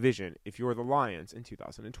in the division if you're the Lions in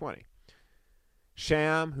 2020.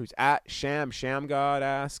 Sham, who's at Shamgod,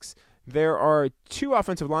 asks, there are 2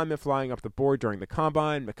 offensive linemen flying up the board during the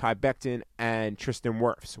Combine, Mekhi Becton and Tristan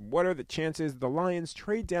Wirfs. What are the chances the Lions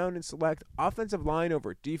trade down and select offensive line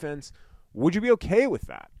over defense? Would you be okay with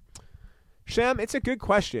that? Sham, it's a good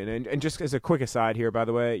question. And just as a quick aside here, by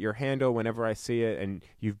the way, your handle, whenever I see it, and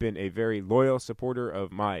you've been a very loyal supporter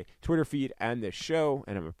of my Twitter feed and this show,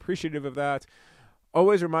 and I'm appreciative of that,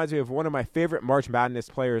 always reminds me of one of my favorite March Madness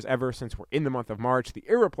players ever since we're in the month of March, the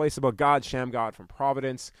irreplaceable God Shamgod from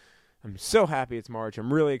Providence. I'm so happy it's March.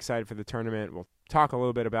 I'm really excited for the tournament. We'll talk a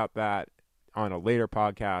little bit about that on a later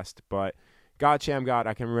podcast, but God Shamgod,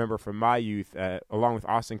 I can remember from my youth, along with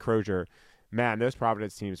Austin Crozier. Man, those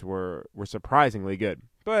Providence teams were surprisingly good.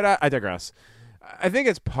 But I digress. I think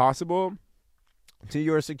it's possible, to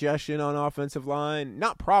your suggestion on offensive line,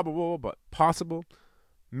 not probable, but possible.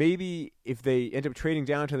 Maybe if they end up trading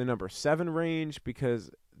down to the number 7 range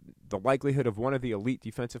because the likelihood of one of the elite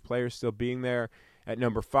defensive players still being there at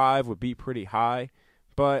number 5 would be pretty high.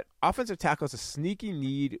 But offensive tackle is a sneaky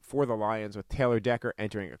need for the Lions with Taylor Decker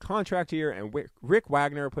entering a contract here and Rick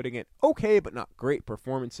Wagner putting in okay but not great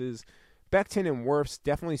performances. Becton and Wirfs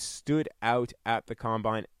definitely stood out at the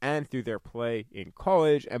Combine and through their play in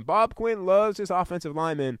college, and Bob Quinn loves his offensive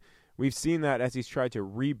linemen. We've seen that as he's tried to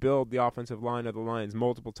rebuild the offensive line of the Lions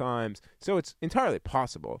multiple times, so it's entirely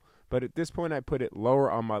possible. But at this point, I put it lower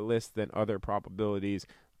on my list than other probabilities,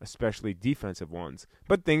 especially defensive ones.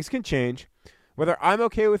 But things can change. Whether I'm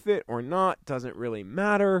okay with it or not doesn't really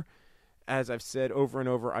matter. As I've said over and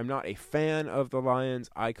over, I'm not a fan of the Lions.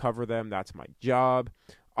 I cover them. That's my job.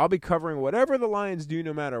 I'll be covering whatever the Lions do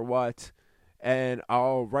no matter what, and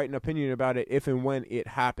I'll write an opinion about it if and when it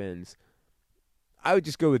happens. I would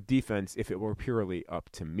just go with defense if it were purely up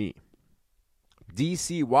to me.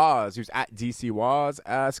 DC Waz, who's at DC Waz,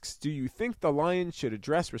 asks, do you think the Lions should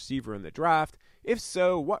address receiver in the draft? If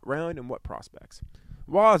so, what round and what prospects?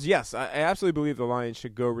 While, yes, I absolutely believe the Lions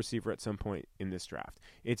should go receiver at some point in this draft.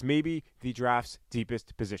 It's maybe the draft's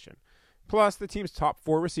deepest position. Plus, the team's top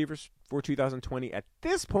 4 receivers for 2020 at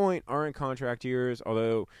this point are in contract years,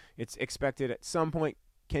 although it's expected at some point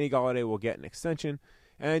Kenny Golladay will get an extension,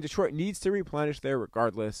 and Detroit needs to replenish there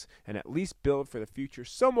regardless and at least build for the future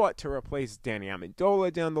somewhat to replace Danny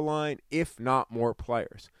Amendola down the line, if not more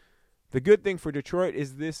players. The good thing for Detroit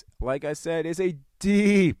is this, like I said, is a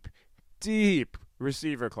deep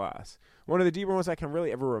receiver class. One of the deeper ones I can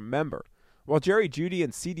really ever remember. While Jerry Jeudy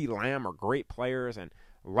and CeeDee Lamb are great players and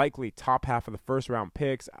likely top half of the first round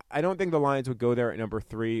picks, I don't think the Lions would go there at number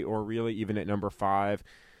 3 or really even at number 5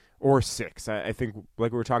 or 6. I think,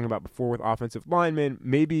 like we were talking about before with offensive linemen,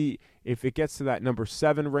 maybe if it gets to that number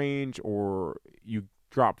 7 range or you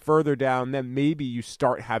drop further down, then maybe you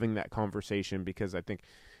start having that conversation, because I think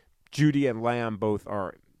Jeudy and Lamb both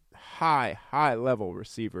are high level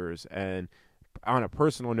receivers. And on a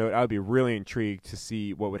personal note, I would be really intrigued to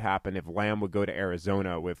see what would happen if Lamb would go to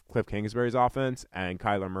Arizona with Cliff Kingsbury's offense and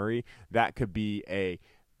Kyler Murray. That could be a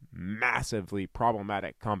massively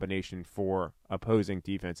problematic combination for opposing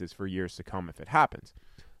defenses for years to come if it happens.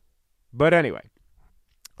 But anyway,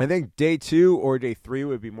 I think day 2 or day 3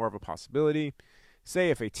 would be more of a possibility. Say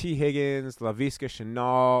if a T. Higgins, Laviska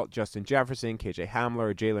Shenault, Justin Jefferson, KJ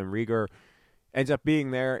Hamler, or Jalen Reagor ends up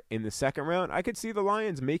being there in the second round, I could see the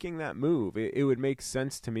Lions making that move. It would make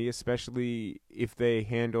sense to me, especially if they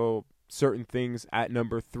handle certain things at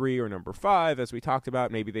number 3 or number 5, as we talked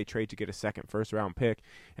about. Maybe they trade to get a second first-round pick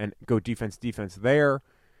and go defense there.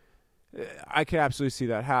 I could absolutely see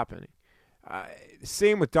that happening.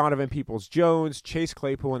 Same with Donovan Peoples-Jones, Chase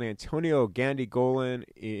Claypool, and Antonio Gandy Golden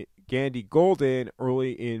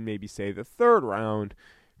early in maybe, say, the 3rd round.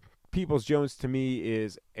 Peoples-Jones, to me,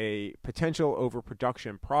 is a potential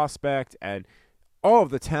overproduction prospect, and all of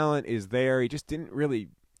the talent is there. He just didn't really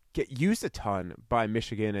get used a ton by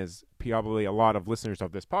Michigan, as probably a lot of listeners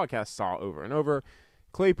of this podcast saw over and over.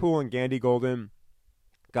 Claypool and Gandy Golden,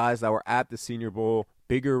 guys that were at the Senior Bowl,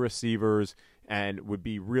 bigger receivers, and would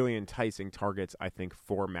be really enticing targets, I think,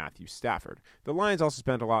 for Matthew Stafford. The Lions also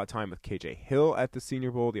spent a lot of time with KJ Hill at the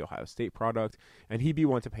Senior Bowl, the Ohio State product, and he'd be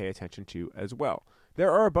one to pay attention to as well.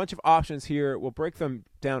 There are a bunch of options here. We'll break them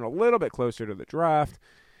down a little bit closer to the draft,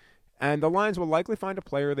 and the Lions will likely find a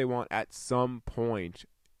player they want at some point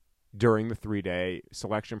during the 3-day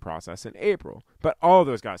selection process in April. But all of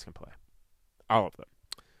those guys can play. All of them.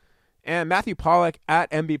 And Matthew Pollock at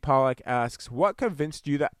MB Pollock asks, what convinced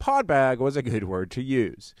you that podbag was a good word to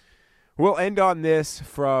use? We'll end on this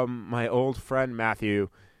from my old friend Matthew.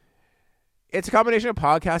 It's a combination of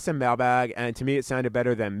podcast and mailbag, and to me it sounded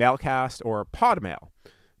better than mailcast or podmail.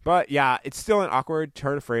 But yeah, it's still an awkward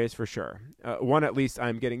turn of phrase for sure. One at least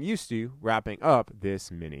I'm getting used to wrapping up this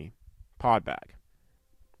mini podbag.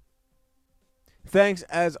 Thanks,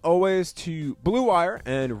 as always, to Blue Wire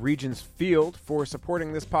and Regents Field for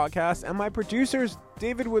supporting this podcast, and my producers,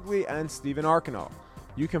 David Woodley and Stephen Arkinall.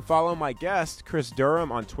 You can follow my guest, Kris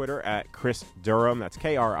Durham, on Twitter at Kris Durham, that's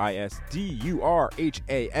KrisDurham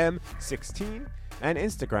 16, and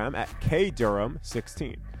Instagram at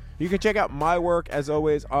KDurham16. You can check out my work, as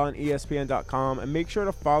always, on ESPN.com, and make sure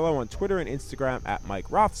to follow on Twitter and Instagram at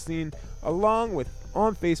Mike Rothstein, along with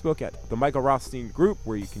on Facebook at the Michael Rothstein Group,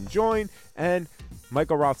 where you can join, and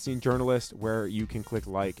Michael Rothstein Journalist, where you can click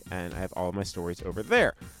like, and I have all of my stories over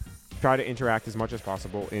there. Try to interact as much as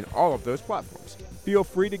possible in all of those platforms. Feel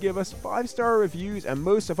free to give us 5-star reviews, and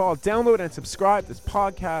most of all, download and subscribe this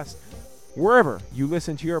podcast wherever you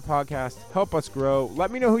listen to your podcast. Help us grow. Let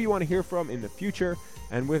me know who you want to hear from in the future.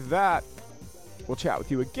 And with that, we'll chat with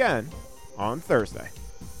you again on Thursday.